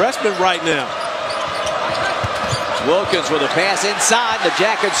the freshman right now? Wilkins with a pass inside. The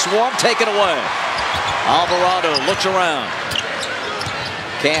Jackets swarm, taken away. Alvarado looks around.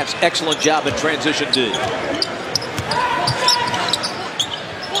 Cavs excellent job in transition D.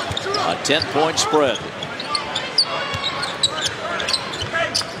 A 10-point spread.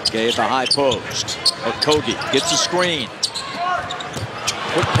 Gay at the high post. Okogie gets a screen.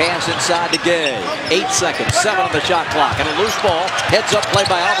 Quick pass inside to Gay. 8 seconds, 7 on the shot clock. And a loose ball. Heads up play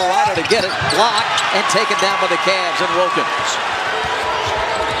by Alvarado to get it. Blocked and taken down by the Cavs and Wilkins.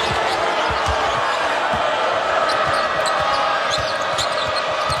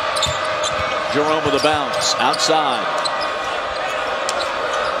 Jerome with a bounce. Outside.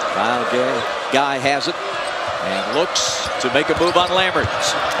 Kyle Guy has it. And looks to make a move on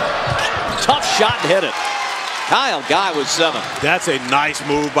Lamberts. Tough shot and hit it. Kyle Guy with 7. That's a nice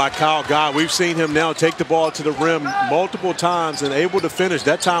move by Kyle Guy. We've seen him now take the ball to the rim multiple times and able to finish,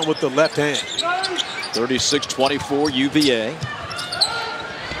 that time with the left hand. 36-24 UVA.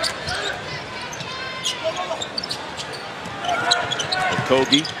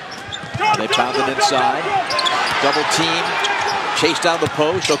 Okogie. They found it inside. Double team. Chased down the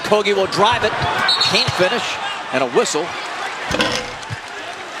post. Okogie will drive it. Can't finish. And a whistle.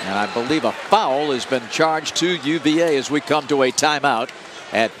 And I believe a foul has been charged to UVA as we come to a timeout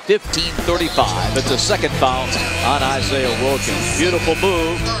at 15:35. It's a second foul on Isaiah Wilkins. Beautiful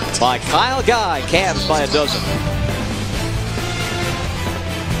move by Kyle Guy. Cavs by a dozen.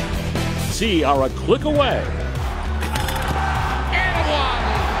 See are a click away.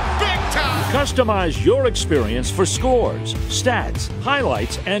 Customize your experience for scores, stats,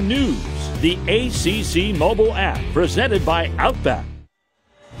 highlights, and news. The ACC mobile app, presented by Outback.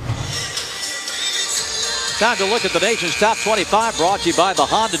 Time to look at the nation's top 25, brought to you by the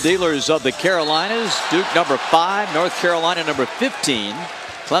Honda dealers of the Carolinas. Duke number 5, North Carolina number 15.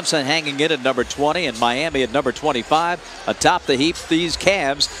 Clemson hanging in at number 20 and Miami at number 25. Atop the heap, these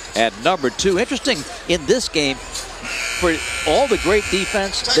Cavs at number 2. Interesting in this game, for all the great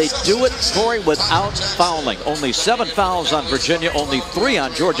defense, they do it, Corey, without fouling. Only 7 fouls on Virginia, only 3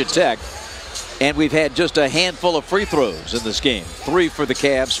 on Georgia Tech. And we've had just a handful of free throws in this game. 3 for the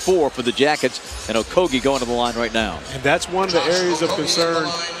Cavs, 4 for the Jackets, and Okogie going to the line right now. And that's one of the areas of concern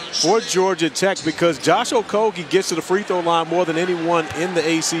for Georgia Tech, because Josh Okogie gets to the free throw line more than anyone in the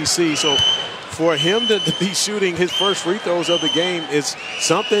ACC. So for him to be shooting his first free throws of the game is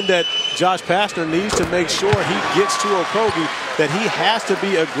something that Josh Pastner needs to make sure he gets to Okogie, that he has to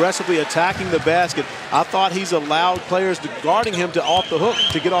be aggressively attacking the basket. I thought he's allowed players guarding him to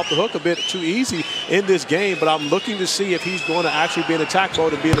get off the hook a bit too easy in this game, but I'm looking to see if he's going to actually be in attack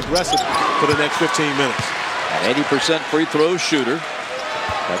mode and being aggressive for the next 15 minutes. An 80% free throw shooter.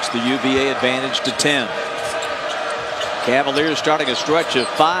 That's the UVA advantage to 10. Cavaliers starting a stretch of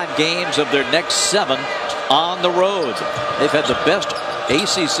 5 games of their next 7 on the road. They've had the best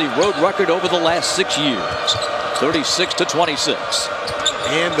ACC road record over the last 6 years, 36-26.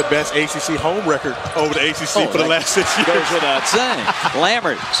 And the best ACC home record over the ACC for the last 6 years. Goes without saying.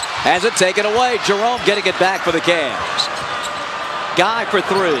 Lammers has it taken away. Jerome getting it back for the Cavs. Guy for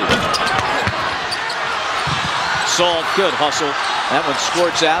 3. Saul, good hustle. That one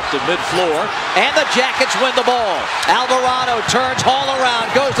squirts out to mid-floor, and the Jackets win the ball. Alvarado turns Hall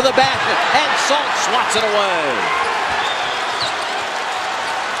around, goes to the basket, and Salt swats it away.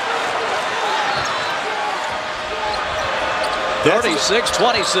 That's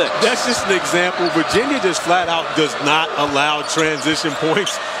 36-26. That's just an example. Virginia just flat out does not allow transition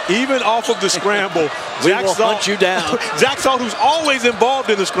points, even off of the scramble. We will hunt you down. Jack Salt, who's always involved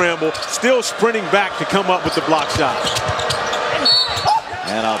in the scramble, still sprinting back to come up with the block shot.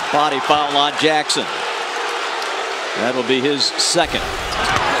 And a body foul on Jackson. That'll be his second.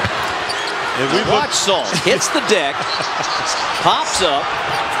 And we watch Salt. Hits the deck. Pops up.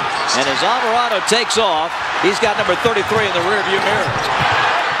 And as Alvarado takes off, he's got number 33 in the rearview mirror.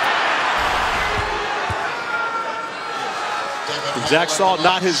 Jack Salt,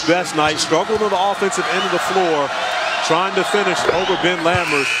 not his best night. Struggled on the offensive end of the floor, trying to finish over Ben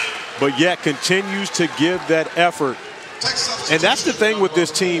Lammers, but yet continues to give that effort. And that's the thing with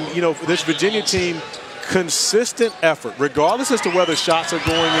this team, you know, this Virginia team, consistent effort, regardless as to whether shots are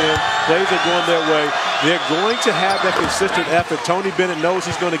going in, plays are going their way, they're going to have that consistent effort. Tony Bennett knows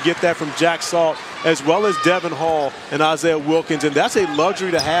he's going to get that from Jack Salt, as well as Devin Hall and Isaiah Wilkins, and that's a luxury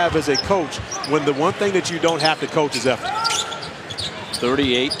to have as a coach when the one thing that you don't have to coach is effort.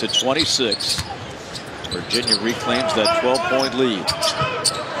 38-26. Virginia reclaims that 12-point lead.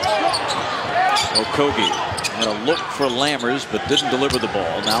 Okogie had a look for Lammers, but didn't deliver the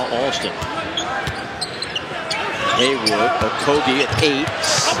ball. Now Alston. Haywood, Okogie at 8.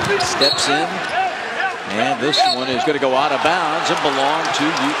 Steps in. And this one is going to go out of bounds and belong to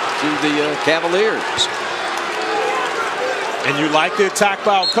the Cavaliers. And you like the attack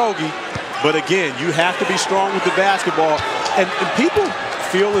by Okogie, but again, you have to be strong with the basketball. And people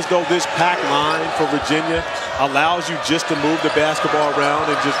feel as though this pack line for Virginia allows you just to move the basketball around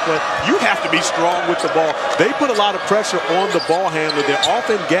and just play. You have to be strong with the ball. They put a lot of pressure on the ball handler. They're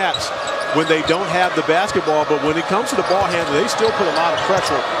often gaps when they don't have the basketball, but when it comes to the ball handler, they still put a lot of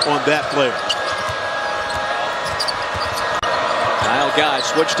pressure on that player. Kyle Guy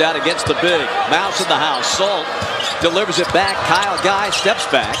switched out against the big. Mouse in the house. Salt delivers it back. Kyle Guy steps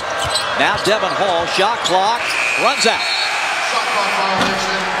back. Now Devin Hall, shot clock, runs out.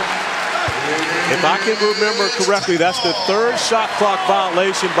 If I can remember correctly, that's the 3rd shot clock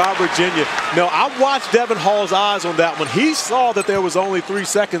violation by Virginia. Now, I watched Devin Hall's eyes on that one. He saw that there was only 3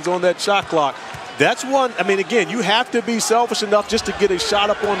 seconds on that shot clock. That's one, I mean, again, you have to be selfish enough just to get a shot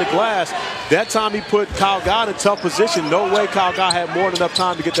up on the glass. That time he put Kyle Guy in a tough position. No way Kyle Guy had more than enough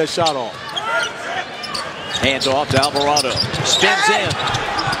time to get that shot off. Hands off to Alvarado. Spins in.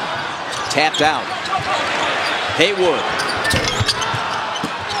 Tapped out. Haywood.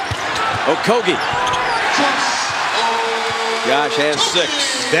 Okogie. Josh has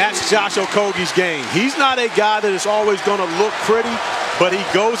 6. That's Josh Okogie's game. He's not a guy that is always going to look pretty. but he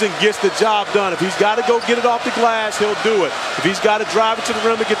goes and gets the job done. If he's got to go get it off the glass, he'll do it. If he's got to drive it to the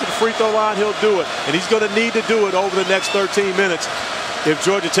rim to get to the free throw line, he'll do it. And he's going to need to do it over the next 13 minutes if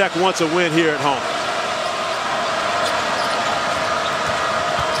Georgia Tech wants a win here at home.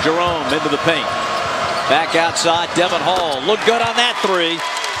 Jerome into the paint. Back outside, Devin Hall. Look good on that three.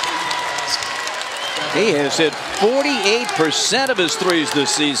 He has hit 48% of his threes this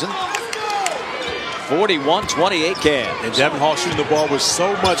season. 41-28 Cavs. And Devin Hall shooting the ball with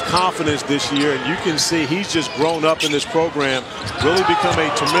so much confidence this year, and you can see he's just grown up in this program, really become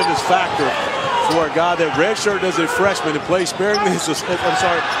a tremendous factor for a guy that redshirted as a freshman and played sparingly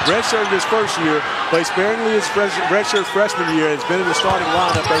redshirted his first year, played sparingly his redshirt freshman year, and has been in the starting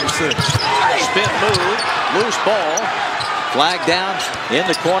lineup ever since. Spin move, loose ball. Flag down in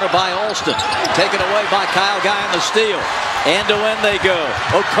the corner by Alston. Taken away by Kyle Guy on the steal. End to end they go.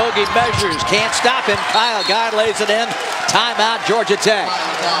 Okogie measures. Can't stop him. Kyle Guy lays it in. Timeout, Georgia Tech.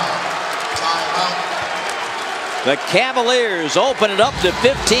 The Cavaliers open it up to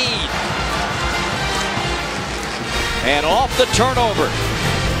 15. And off the turnover,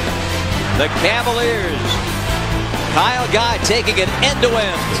 the Cavaliers. Kyle Guy taking it end to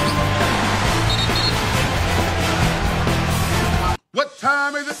end. What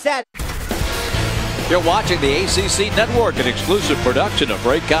time is it? Set. You're watching the ACC Network, an exclusive production of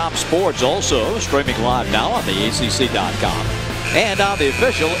Raycom Sports, also streaming live now on the ACC.com and on the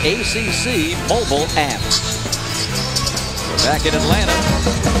official ACC mobile app. We're back in Atlanta,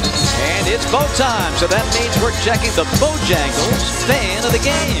 and it's boat time, so that means we're checking the Bojangles fan of the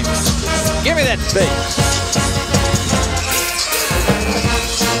game. Give me that bass.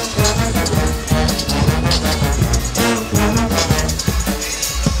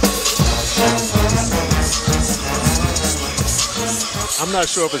 I'm not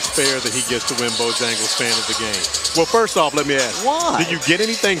sure if it's fair that he gets to win Bojangles fan of the game. Well, first off, let me ask. Why? Did you get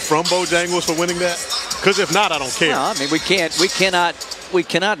anything from Bojangles for winning that? Because if not, I don't care. No, I mean, we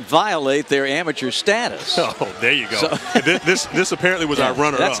cannot violate their amateur status. Oh, there you go. So, this apparently was our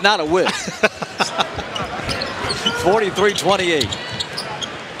runner-up. That's not a whip. 43-28.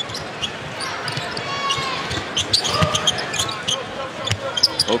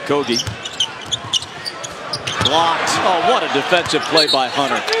 Okogie. Blocked. Oh, what a defensive play by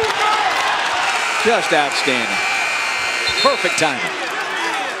Hunter. Just outstanding. Perfect timing.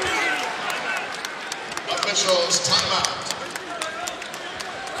 Officials timeout.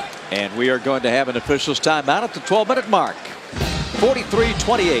 And we are going to have an officials timeout at the 12-minute mark.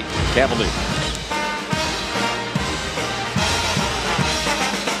 43-28 Cavaliers.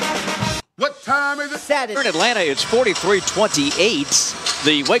 What time is it? Saturday. In Atlanta, it's 43-28.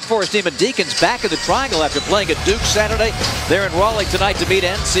 The Wake Forest Demon Deacons back in the triangle after playing at Duke Saturday. They're in Raleigh tonight to meet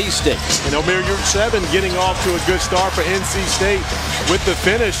NC State. And Omer Yurtseven getting off to a good start for NC State with the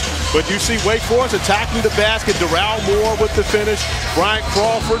finish. But you see Wake Forest attacking the basket. Darrell Moore with the finish. Bryant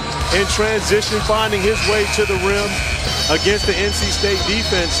Crawford in transition finding his way to the rim against the NC State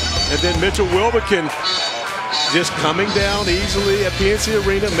defense. And then Mitchell Wilbekin just coming down easily at PNC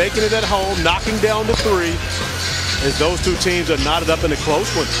Arena, making it at home, knocking down the three. As those two teams are knotted up in a close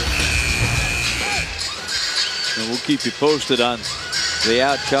one. And we'll keep you posted on the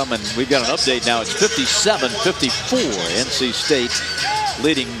outcome. And we've got an update now. It's 57-54. NC State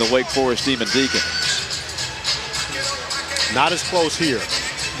leading the Wake Forest Demon Deacons. Not as close here.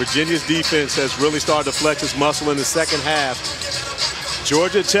 Virginia's defense has really started to flex its muscle in the second half.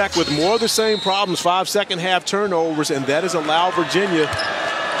 Georgia Tech with more of the same problems, 5 second-half turnovers, and that has allowed Virginia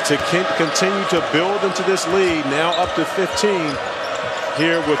to continue to build into this lead, now up to 15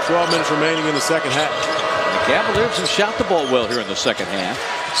 here with 12 minutes remaining in the second half. The Cavaliers have shot the ball well here in the second half.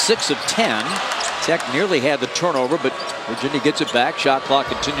 6 of 10. Tech nearly had the turnover, but Virginia gets it back. Shot clock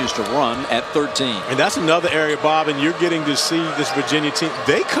continues to run at 13. And that's another area, Bob, and you're getting to see this Virginia team.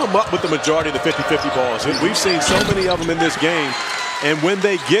 They come up with the majority of the 50-50 balls. We've seen so many of them in this game. And when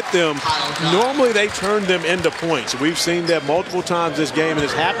they get them, normally they turn them into points. We've seen that multiple times this game, and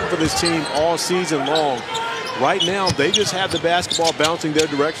it's happened for this team all season long. Right now, they just have the basketball bouncing their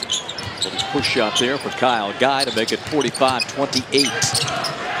direction. Push shot there for Kyle Guy to make it 45-28.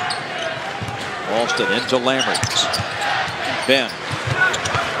 Alston into Lamberts. Ben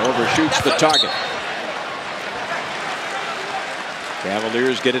overshoots the target.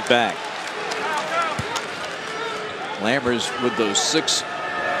 Cavaliers get it back. Lammers with those 6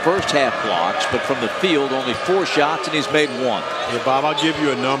 first-half blocks, but from the field, only 4 shots, and he's made 1. Yeah, Bob, I'll give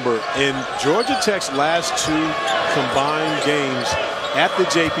you a number. In Georgia Tech's last 2 combined games at the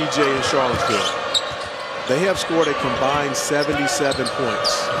JPJ in Charlottesville, they have scored a combined 77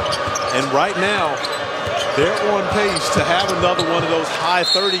 points. And right now, They're on pace to have another one of those high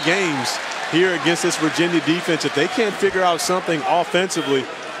 30 games here against this Virginia defense. If they can't figure out something offensively,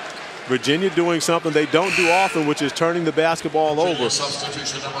 Virginia doing something they don't do often, which is turning the basketball over.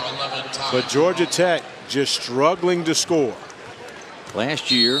 But Georgia Tech just struggling to score.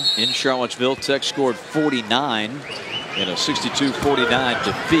 Last year in Charlottesville, Tech scored 49 in a 62-49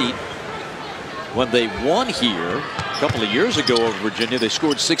 defeat. When they won here a couple of years ago over Virginia, they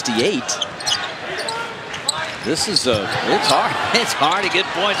scored 68. This is it's hard. It's hard to get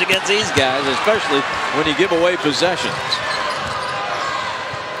points against these guys, especially when you give away possessions.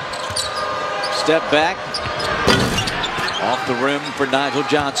 Step back off the rim for Nigel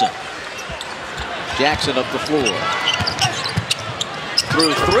Johnson. Jackson up the floor.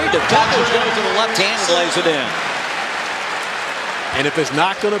 Through three, DeFecos goes to the left hand and lays it in. And if it's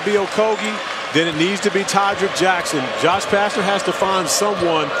not going to be Okogie, then it needs to be Tydrick Jackson. Josh Pastner has to find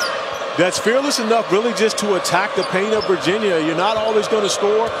someone that's fearless enough really just to attack the paint of Virginia. You're not always going to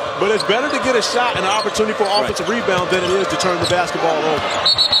score, but it's better to get a shot and an opportunity for offensive rebound than it is to turn the basketball over.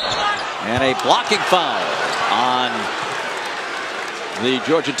 And a blocking foul on the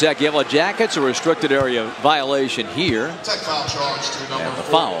Georgia Tech Yellow Jackets, a restricted area violation here. And the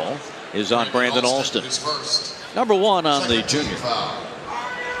foul is on Brandon Alston. Number 1 on the junior.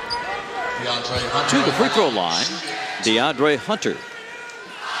 To the free throw line, DeAndre Hunter.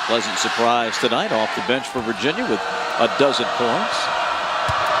 Pleasant surprise tonight off the bench for Virginia with a dozen points.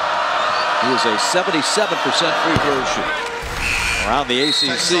 He is a 77% free throw shooter. Around the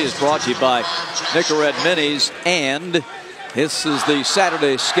ACC is brought to you by Nicorette Minis, and this is the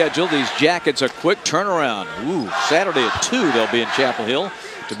Saturday schedule. These Jackets are quick turnaround. Ooh, Saturday at 2 they'll be in Chapel Hill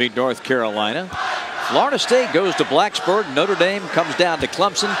to meet North Carolina. Florida State goes to Blacksburg. Notre Dame comes down to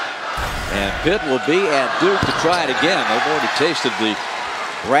Clemson. And Pitt will be at Duke to try it again. They've already tasted the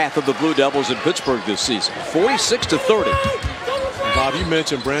wrath of the Blue Devils in Pittsburgh this season. 46-30. Bob, you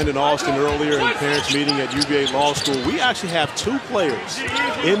mentioned Brandon Alston earlier in parents meeting at UVA Law School. We actually have 2 players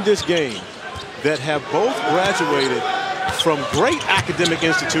in this game that have both graduated from great academic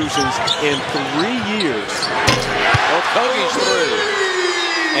institutions in 3 years. Okogie's through.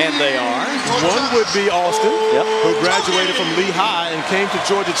 And they are. One would be Alston, who graduated from Lehigh and came to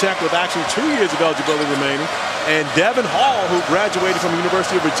Georgia Tech with actually 2 years of eligibility remaining. And Devin Hall, who graduated from the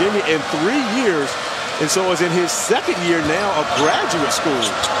University of Virginia in 3 years, and so is in his 2nd year now of graduate school.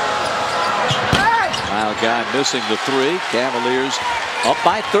 Mile guy missing the 3. Cavaliers up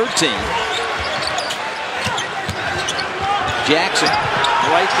by 13. Jackson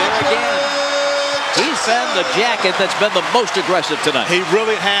right there again. He's been the Jacket that's been the most aggressive tonight. He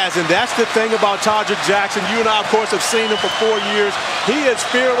really has, and that's the thing about Tydrick Jackson. You and I, of course, have seen him for 4 years. He is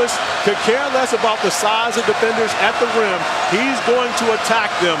fearless, could care less about the size of defenders at the rim. He's going to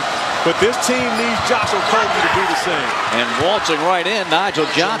attack them, but this team needs Josh Okogie to do the same. And waltzing right in, Nigel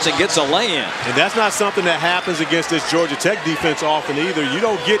Johnson gets a lay-in. And that's not something that happens against this Georgia Tech defense often either. You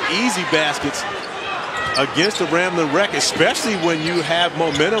don't get easy baskets against the Ramblin' Wreck, especially when you have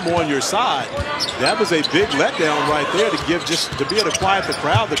momentum on your side. That was a big letdown right there to be able to quiet the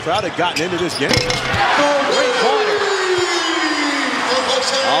crowd. The crowd had gotten into this game. Three-pointer.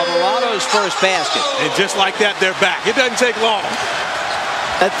 Alvarado's first basket. And just like that, they're back. It doesn't take long.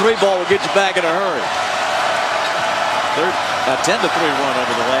 That 3-ball will get you back in a hurry. 10-3 run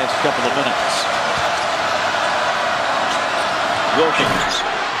over the last couple of minutes. Wilkins.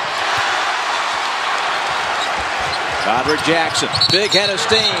 Tydrick Jackson, big head of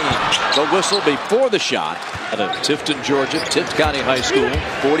steam. The whistle before the shot out of Tifton, Georgia, Tift County High School,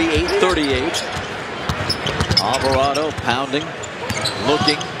 48-38. Alvarado pounding,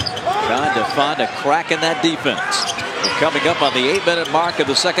 looking, trying to find a crack in that defense. We're coming up on the 8-minute mark of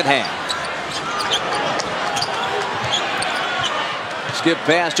the second half. Skip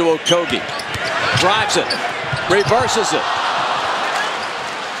pass to Okogie. Drives it, reverses it.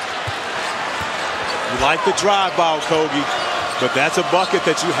 You like the drive by Okogie, but that's a bucket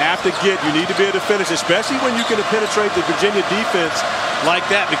that you have to get. You need to be able to finish, especially when you can penetrate the Virginia defense like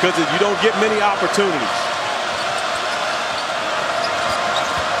that, because you don't get many opportunities.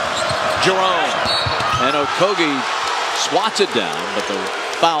 Jerome. And Okogie swats it down, but the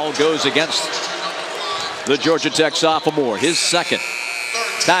foul goes against the Georgia Tech sophomore. His second.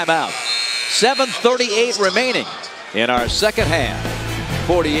 Timeout. 7:38 remaining in our second half.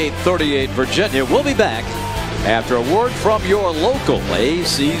 48-38 Virginia. We'll be back after a word from your local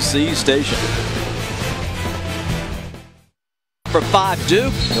ACC station. Number 5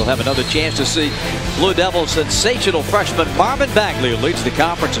 Duke. You'll have another chance to see Blue Devils sensational freshman Marvin Bagley, who leads the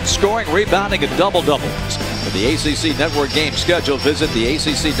conference in scoring, rebounding, and double-doubles. For the ACC Network game schedule, visit the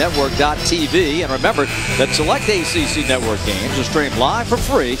ACCnetwork.tv. And remember that select ACC Network games are streamed live for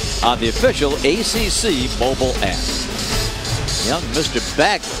free on the official ACC mobile app. Young Mr.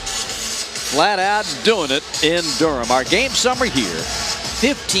 Bagley, flat out doing it in Durham. Our game summary here,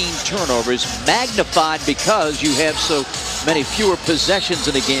 15 turnovers, magnified because you have so many fewer possessions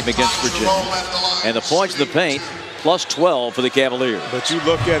in a game against Virginia. And the points in the paint, plus 12 for the Cavaliers. But you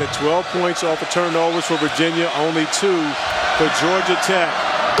look at it, 12 points off of turnovers for Virginia, only 2 for Georgia Tech.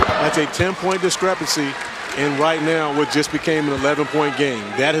 That's a 10-point discrepancy. And right now, what just became an 11-point game.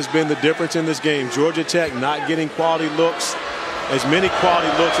 That has been the difference in this game. Georgia Tech not getting quality looks, as many quality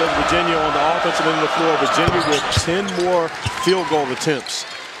looks as Virginia on the offensive end of the floor. Virginia with 10 more field goal attempts.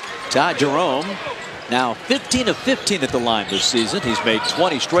 Ty Jerome, now 15 of 15 at the line this season. He's made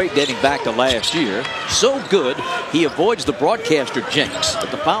 20 straight dating back to last year. So good, he avoids the broadcaster jinx at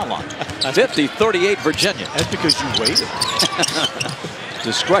the foul line. 50-38 Virginia. That's because you waited.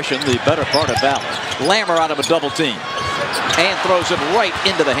 Discretion, the better part of valor. Lammer out of a double team. And throws it right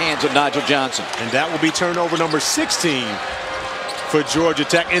into the hands of Nigel Johnson. And that will be turnover number 16 for Georgia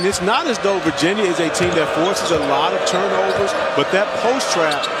Tech. And it's not as though Virginia is a team that forces a lot of turnovers, but that post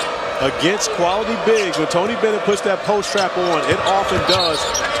trap against quality bigs, when Tony Bennett puts that post trap on, it often does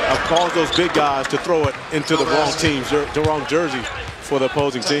cause those big guys to throw it into the wrong teams, the wrong jersey for the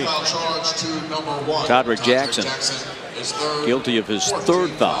opposing team. Todrick Jackson guilty of his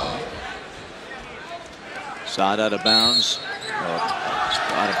 3rd foul. Side out of bounds.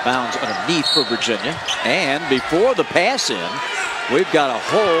 Out of bounds underneath for Virginia. And before the pass in, we've got a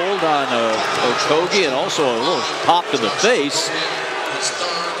hold on Okogie and also a little pop to the face.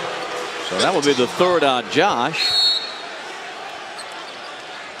 So that will be the 3rd on Josh.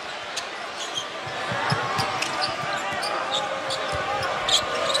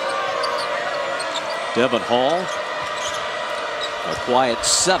 Devin Hall, a quiet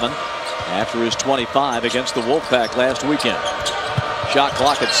 7 after his 25 against the Wolfpack last weekend. Shot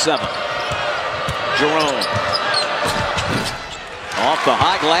clock at 7. Jerome. Off the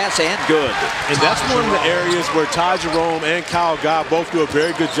high glass and good. And that's one of the areas where Ty Jerome and Kyle Guy both do a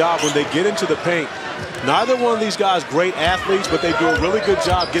very good job when they get into the paint. Neither one of these guys great athletes, but they do a really good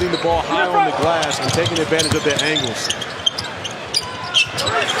job getting the ball high on the glass and taking advantage of their angles.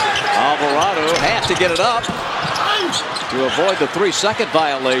 Alvarado has to get it up to avoid the 3-second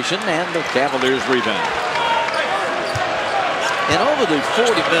violation, and the Cavaliers rebound. And over the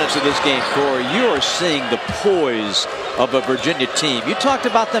 40 minutes of this game, Corey, you are seeing the poise of a Virginia team. You talked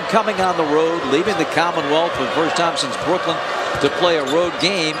about them coming on the road, leaving the Commonwealth for the first time since Brooklyn to play a road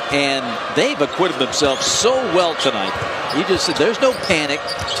game, and they've acquitted themselves so well tonight. You just said there's no panic.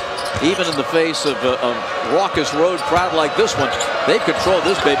 Even in the face of a raucous road crowd like this one, they've controlled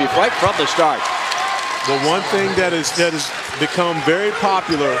this baby right from the start. The one thing that has become very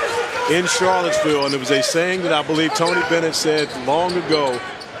popular in Charlottesville, and it was a saying that I believe Tony Bennett said long ago,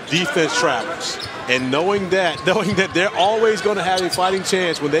 defense travels. And knowing that they're always going to have a fighting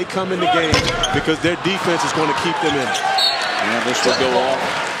chance when they come into games because their defense is going to keep them in it. And this will go off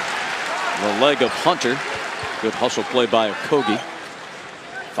the leg of Hunter. Good hustle play by Okogie.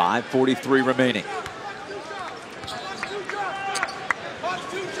 5:43 remaining.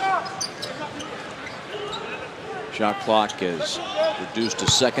 Shot clock is reduced to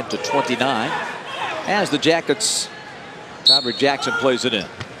 2nd to 29 as the Jackets, Todrick Jackson plays it in.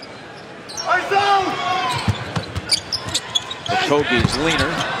 Okogie's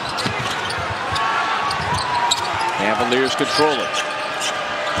leaner. Cavaliers control it.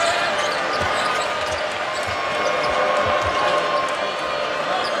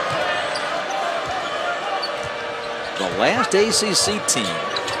 The last ACC team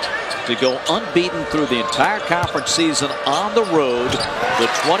to go unbeaten through the entire conference season on the road, the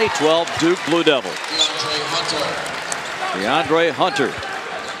 2012 Duke Blue Devils. DeAndre Hunter.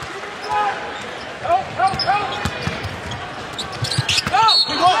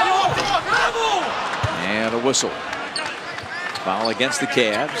 And a whistle. Foul against the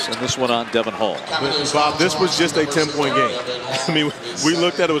Cavs, and this one on Devin Hall. Bob, this was just a 10-point game. I mean, we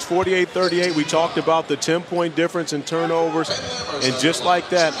looked at it, was 48-38. We talked about the 10-point difference in turnovers, and just like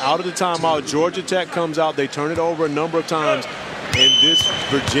that, out of the timeout, Georgia Tech comes out. They turn it over a number of times, and this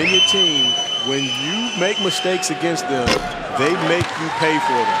Virginia team, when you make mistakes against them, they make you pay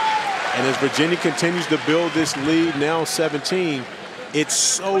for them. And as Virginia continues to build this lead, now 17, it's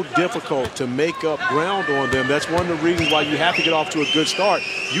so difficult to make up ground on them. That's one of the reasons why you have to get off to a good start.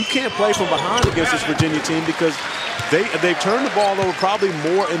 You can't play from behind against this Virginia team because they've turned the ball over probably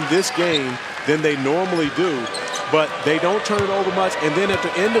more in this game than they normally do. but they don't turn it over much. And then at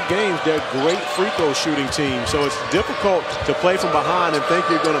the end of games, they're a great free throw shooting team. So it's difficult to play from behind and think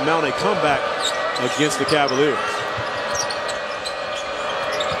you're going to mount a comeback against the Cavaliers.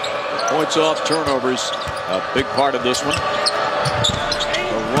 Points off turnovers, a big part of this one.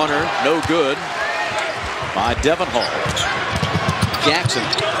 A runner, no good by Devin Hall. Jackson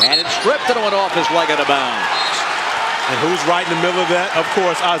had it stripped and it went off his leg out of bounds. And who's right in the middle of that? Of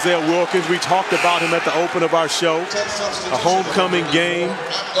course, Isaiah Wilkins. We talked about him at the open of our show. A homecoming game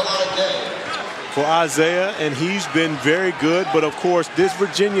for Isaiah, and he's been very good. But, of course, this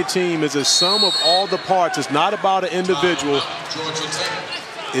Virginia team is a sum of all the parts. It's not about an individual.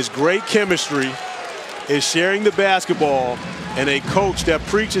 It's great chemistry. It's sharing the basketball, and a coach that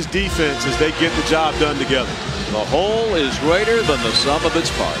preaches defense as they get the job done together. The whole is greater than the sum of its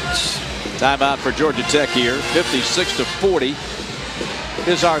parts. Timeout for Georgia Tech here. 56-40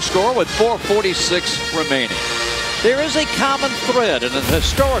 is our score with 4:46 remaining. There is a common thread and a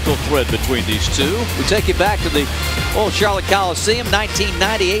historical thread between these two. We take you back to the old Charlotte Coliseum,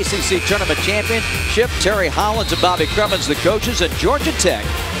 1990 ACC Tournament Championship. Terry Hollins and Bobby Cremins, the coaches, and Georgia Tech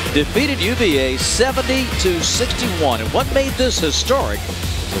defeated UVA 70-61. And what made this historic?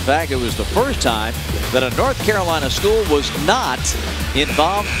 The fact it was the first time that a North Carolina school was not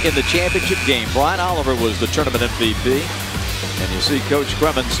involved in the championship game. Brian Oliver was the tournament MVP. And you see Coach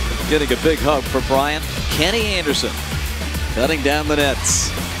Cremins getting a big hug for Brian. Kenny Anderson cutting down the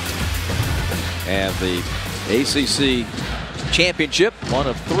nets. And the ACC championship, one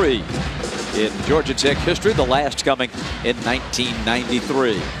of 3 in Georgia Tech history, the last coming in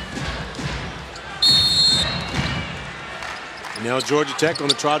 1993. Now Georgia Tech going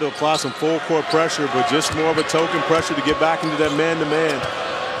to try to apply some full court pressure, but just more of a token pressure to get back into that man-to-man.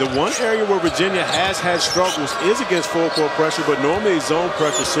 The one area where Virginia has had struggles is against full court pressure, but normally zone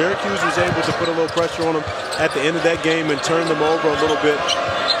pressure. Syracuse was able to put a little pressure on them at the end of that game and turn them over a little bit.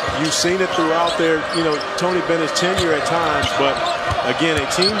 You've seen it throughout their, Tony Bennett's tenure at times, but again, a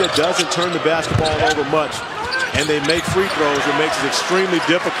team that doesn't turn the basketball over much and they make free throws, it makes it extremely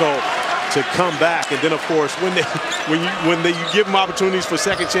difficult to come back. And then, of course, when you give them opportunities for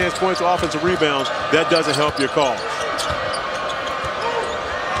second chance points or offensive rebounds, that doesn't help your cause.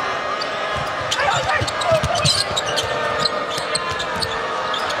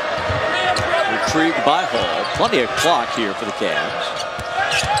 Retrieved by Hall. Plenty of clock here for the Cavs.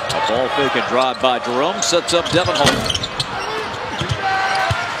 A ball fake and drive by Jerome sets up Devin Hall.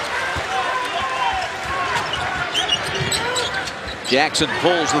 Jackson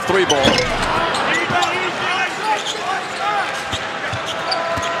pulls the 3-ball.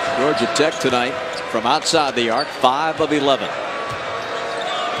 Georgia Tech tonight from outside the arc, 5 of 11.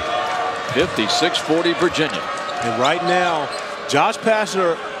 56-40 Virginia. And right now, Josh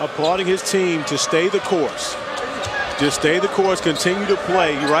Pastner applauding his team to stay the course. Just stay the course, continue to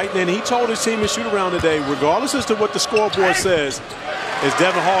play. Right, and he told his team in shoot-around today, regardless as to what the scoreboard says, as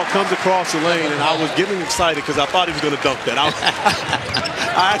Devin Hall comes across the lane, and I was getting excited because I thought he was going to dunk that.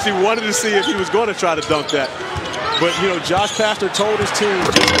 I actually wanted to see if he was going to try to dunk that. But, Josh Pastner told his team,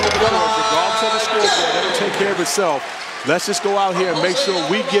 just go the course, regardless of the scoreboard, let it take care of itself. Let's just go out here and make sure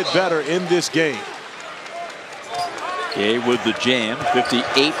we get better in this game. Gay with the jam,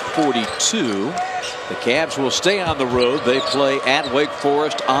 58-42. The Cavs will stay on the road. They play at Wake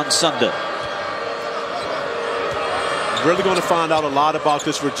Forest on Sunday. Really going to find out a lot about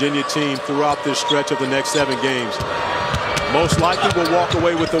this Virginia team throughout this stretch of the next 7 games. Most likely will walk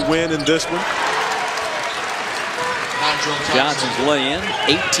away with a win in this one. Johnson's lay-in,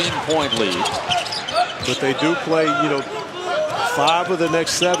 18-point lead. But they do play, 5 of the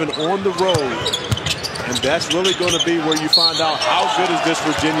next 7 on the road. And that's really going to be where you find out how good is this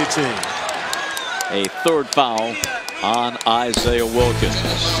Virginia team. A 3rd foul on Isaiah Wilkins.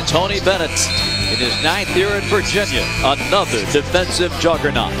 Tony Bennett in his 9th year in Virginia, another defensive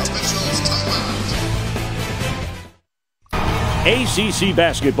juggernaut. ACC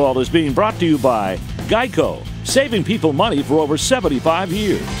basketball is being brought to you by Geico, saving people money for over 75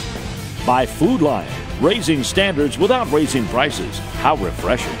 years. By Food Lion, raising standards without raising prices. How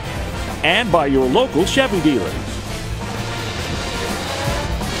refreshing. And by your local Chevy dealers.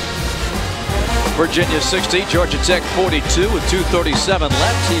 Virginia 60, Georgia Tech 42 with 2:37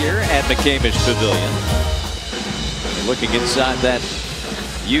 left here at McCamish Pavilion. Looking inside that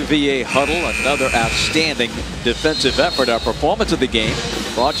UVA huddle, another outstanding defensive effort. Our performance of the game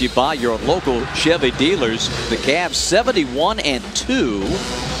brought to you by your local Chevy dealers. The Cavs 71-2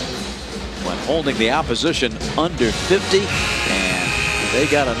 when holding the opposition under 50, and they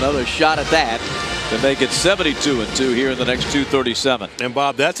got another shot at that to make it 72-2 here in the next 2:37. And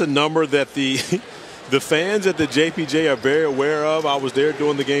Bob, that's a number that the the fans at the JPJ are very aware of. I was there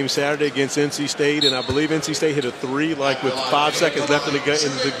during the game Saturday against NC State, and I believe NC State hit a 3 like with 5 seconds left in the game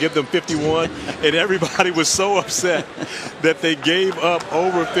to give them 51, and everybody was so upset that they gave up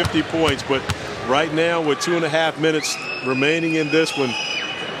over 50 points. But right now, with 2.5 minutes remaining in this one,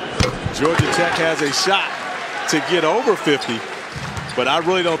 Georgia Tech has a shot to get over 50. But I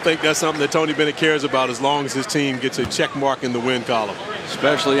really don't think that's something that Tony Bennett cares about as long as his team gets a check mark in the win column.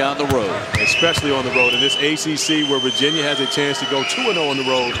 Especially on the road. Especially on the road. In this ACC where Virginia has a chance to go 2-0 on the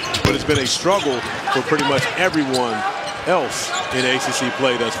road, but it's been a struggle for pretty much everyone else in ACC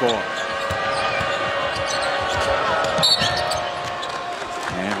play thus far.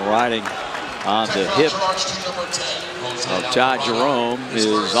 And riding on the hip of Ty Jerome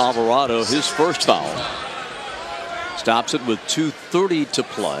is Alvarado, his first foul. Stops it with 2:30 to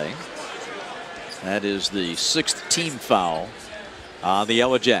play. That is the 6th team foul on the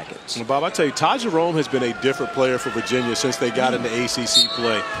Yellow Jackets. Well, Bob, I tell you, Ty Jerome has been a different player for Virginia since they got into ACC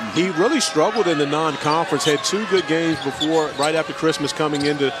play. He really struggled in the non-conference, had 2 good games before, right after Christmas, coming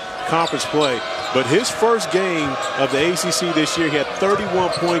into conference play. But his first game of the ACC this year, he had 31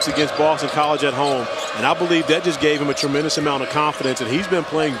 points against Boston College at home. And I believe that just gave him a tremendous amount of confidence. And he's been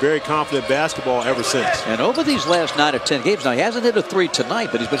playing very confident basketball ever since. And over these last 9 or 10 games, now he hasn't hit a 3 tonight,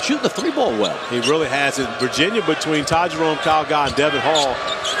 but he's been shooting the 3-ball well. He really has it. Virginia, between Ty Jerome, Kyle Guy, and Devin Hall,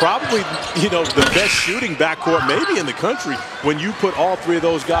 probably, the best shooting backcourt maybe in the country when you put all 3 of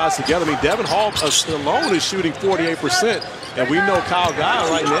those guys together. I mean, Devin Hall alone is shooting 48%. And we know Kyle Guy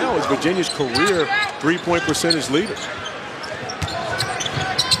right now is Virginia's career 3-point percentage leader.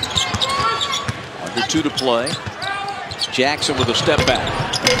 Under 2 to play. Jackson with a step back.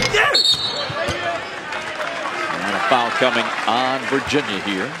 And a foul coming on Virginia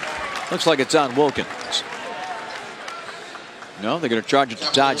here. Looks like it's on Wilkins. No, they're going to charge it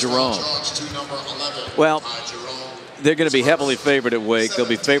to Ty Jerome. Well, they're going to be heavily favored at Wake. They'll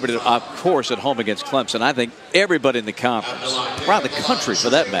be favored, of course, at home against Clemson. I think everybody in the conference, around the country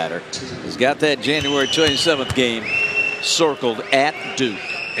for that matter, has got that January 27th game circled at Duke.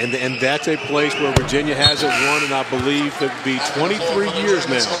 And that's a place where Virginia hasn't won, and I believe it would be 23 years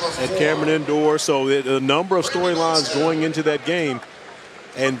now at Cameron Indoor. So a number of storylines going into that game.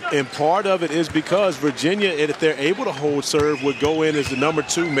 And part of it is because Virginia, if they're able to hold serve, would go in as the number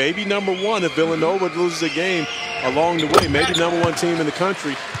 2, maybe number 1 if Villanova loses a game along the way. Maybe number 1 team in the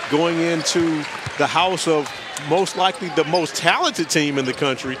country going into the house of most likely the most talented team in the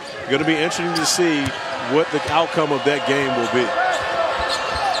country. Going to be interesting to see what the outcome of that game will be.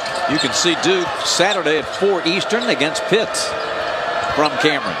 You can see Duke Saturday at 4 Eastern against Pitt from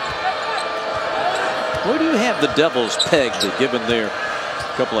Cameron. Where do you have the Devils pegged given their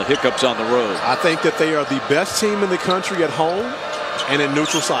couple of hiccups on the road? I think that they are the best team in the country at home and in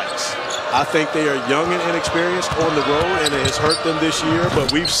neutral sites. I think they are young and inexperienced on the road, and it has hurt them this year.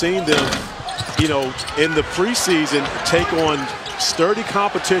 But we've seen them, in the preseason take on sturdy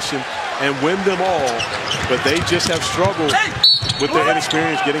competition and win them all. But they just have struggled with their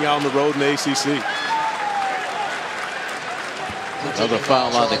inexperience getting out on the road in the ACC. Another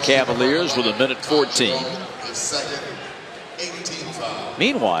foul on the Cavaliers with 1:14.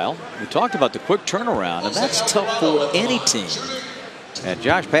 Meanwhile, we talked about the quick turnaround, and that's tough for any team. And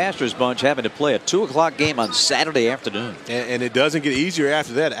Josh Pastner's bunch having to play a 2 o'clock game on Saturday afternoon. And it doesn't get easier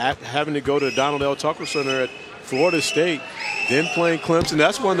after that, having to go to the Donald L. Tucker Center at Florida State, then playing Clemson.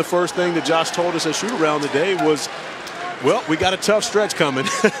 That's one of the first things that Josh told us at shoot-around today was, well, we got a tough stretch coming.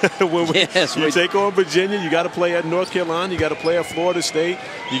 When you take on Virginia, you got to play at North Carolina, you got to play at Florida State.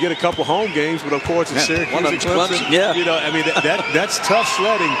 You get a couple home games, but of course it's Syracuse and Clemson. Yeah. That's tough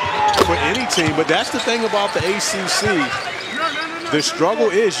sledding for any team. But that's the thing about the ACC. The struggle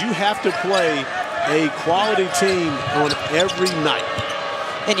is you have to play a quality team on every night.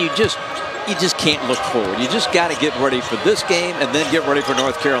 And you just can't look forward. You just got to get ready for this game and then get ready for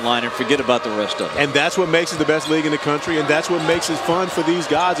North Carolina and forget about the rest of it. And that's what makes it the best league in the country, and that's what makes it fun for these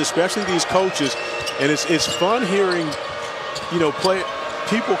guys, especially these coaches. And it's fun hearing,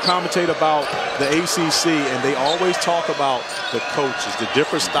 people commentate about the ACC, and they always talk about the coaches, the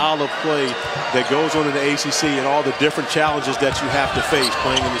different style of play that goes on in the ACC, and all the different challenges that you have to face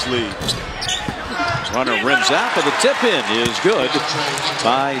playing in this league. Runner rims out, but the tip-in is good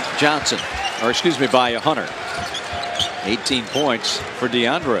by Johnson, by Hunter. 18 points for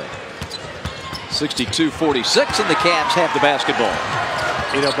DeAndre. 62-46, and the Cavs have the basketball.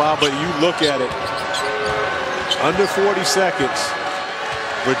 Bob, but you look at it, under 40 seconds,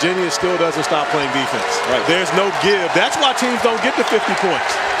 Virginia still doesn't stop playing defense. Right. There's no give. That's why teams don't get to 50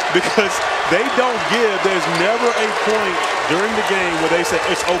 points. because they don't give. There's never a point during the game where they say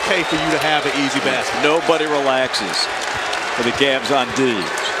it's okay for you to have an easy basket. Nobody relaxes for the Cavs on D.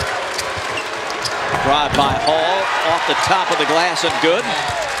 Drive by Hall off the top of the glass and good.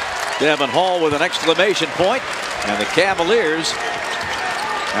 Devin Hall with an exclamation point, and the Cavaliers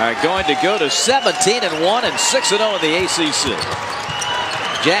are going to go to 17-1 and 6-0 in the ACC.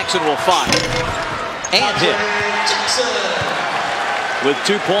 Jackson will fire and hit. With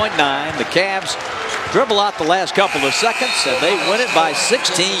 2.9, the Cavs dribble out the last couple of seconds, and they win it by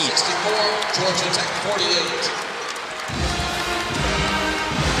 16. Georgia Tech 48.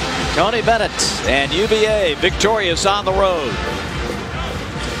 Tony Bennett and UVA victorious on the road.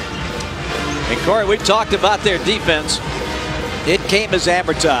 And Corey, we talked about their defense. It came as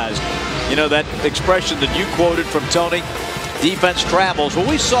advertised. You know that expression that you quoted from Tony, defense travels. Well,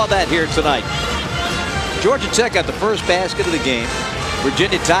 we saw that here tonight. Georgia Tech got the first basket of the game.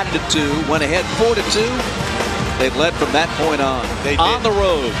 Virginia tied it at 2, went ahead 4-2. They led from that point on. They on did. The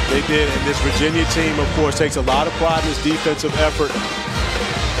road. They did, and this Virginia team, of course, takes a lot of pride in this defensive effort.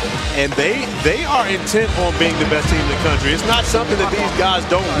 And they are intent on being the best team in the country. It's not something that these guys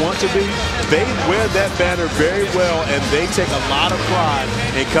don't want to be. They wear that banner very well, and they take a lot of pride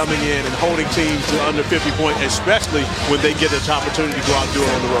in coming in and holding teams to under 50 points, especially when they get this opportunity to go out and do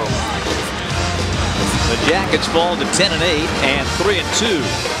it on the road. The Jackets fall to 10-8 and 3-2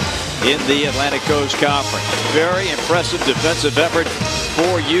 in the Atlantic Coast Conference. Very impressive defensive effort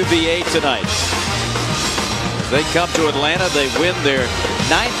for UVA tonight. They come to Atlanta. They win their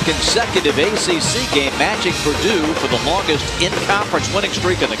 9th consecutive ACC game, matching Purdue for the longest in-conference winning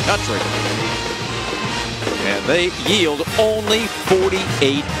streak in the country. And they yield only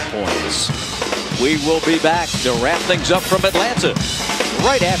 48 points. We will be back to wrap things up from Atlanta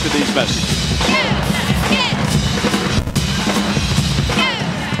right after these messages.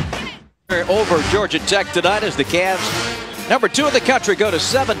 Over Georgia Tech tonight as the Cavs, number 2 in the country, go to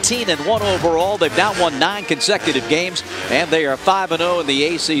 17-1 overall. They've now won 9 consecutive games, and they are 5-0 in the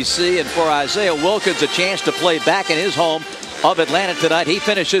ACC. And for Isaiah Wilkins, a chance to play back in his home of Atlanta tonight. He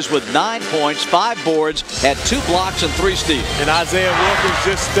finishes with 9 points, 5 boards, had 2 blocks and 3 steals. And Isaiah Wilkins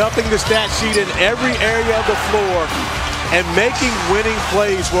just stuffing the stat sheet in every area of the floor and making winning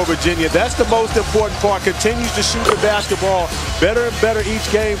plays for Virginia. That's the most important part. Continues to shoot the basketball better and better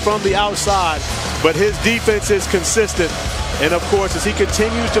each game from the outside. But his defense is consistent. And of course, as he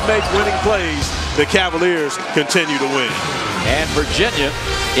continues to make winning plays, the Cavaliers continue to win. And Virginia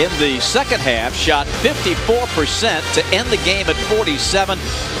in the second half shot 54% to end the game at 47.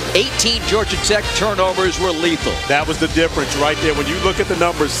 18 Georgia Tech turnovers were lethal. That was the difference right there. When you look at the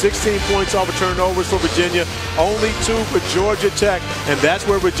numbers, 16 points off of turnovers for Virginia, only 2 for Georgia Tech, and that's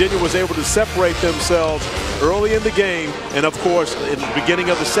where Virginia was able to separate themselves early in the game, and of course, in the beginning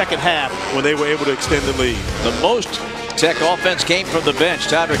of the second half when they were able to extend the lead. The most Tech offense came from the bench.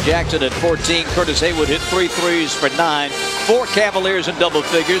 Tyler Jackson at 14. Curtis Haywood hit 3 threes for 9. 4 Cavaliers in double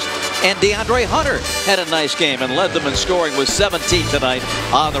figures. And DeAndre Hunter had a nice game and led them in scoring with 17 tonight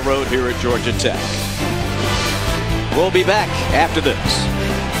on the road here at Georgia Tech. We'll be back after this.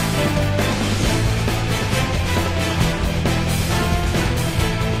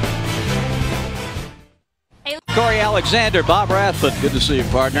 Corey Alexander, Bob Rathbun, good to see you,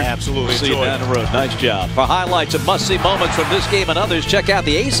 partner. Absolutely. See you down the road. Nice job. For highlights and must-see moments from this game and others, check out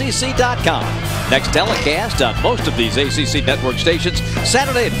the ACC.com. Next telecast on most of these ACC network stations,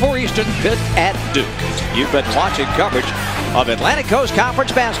 Saturday at 4 Eastern, Pitt at Duke. You've been watching coverage of Atlantic Coast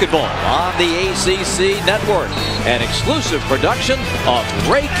Conference basketball on the ACC network, an exclusive production of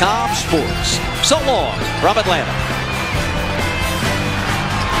Raycom Sports. So long from Atlanta.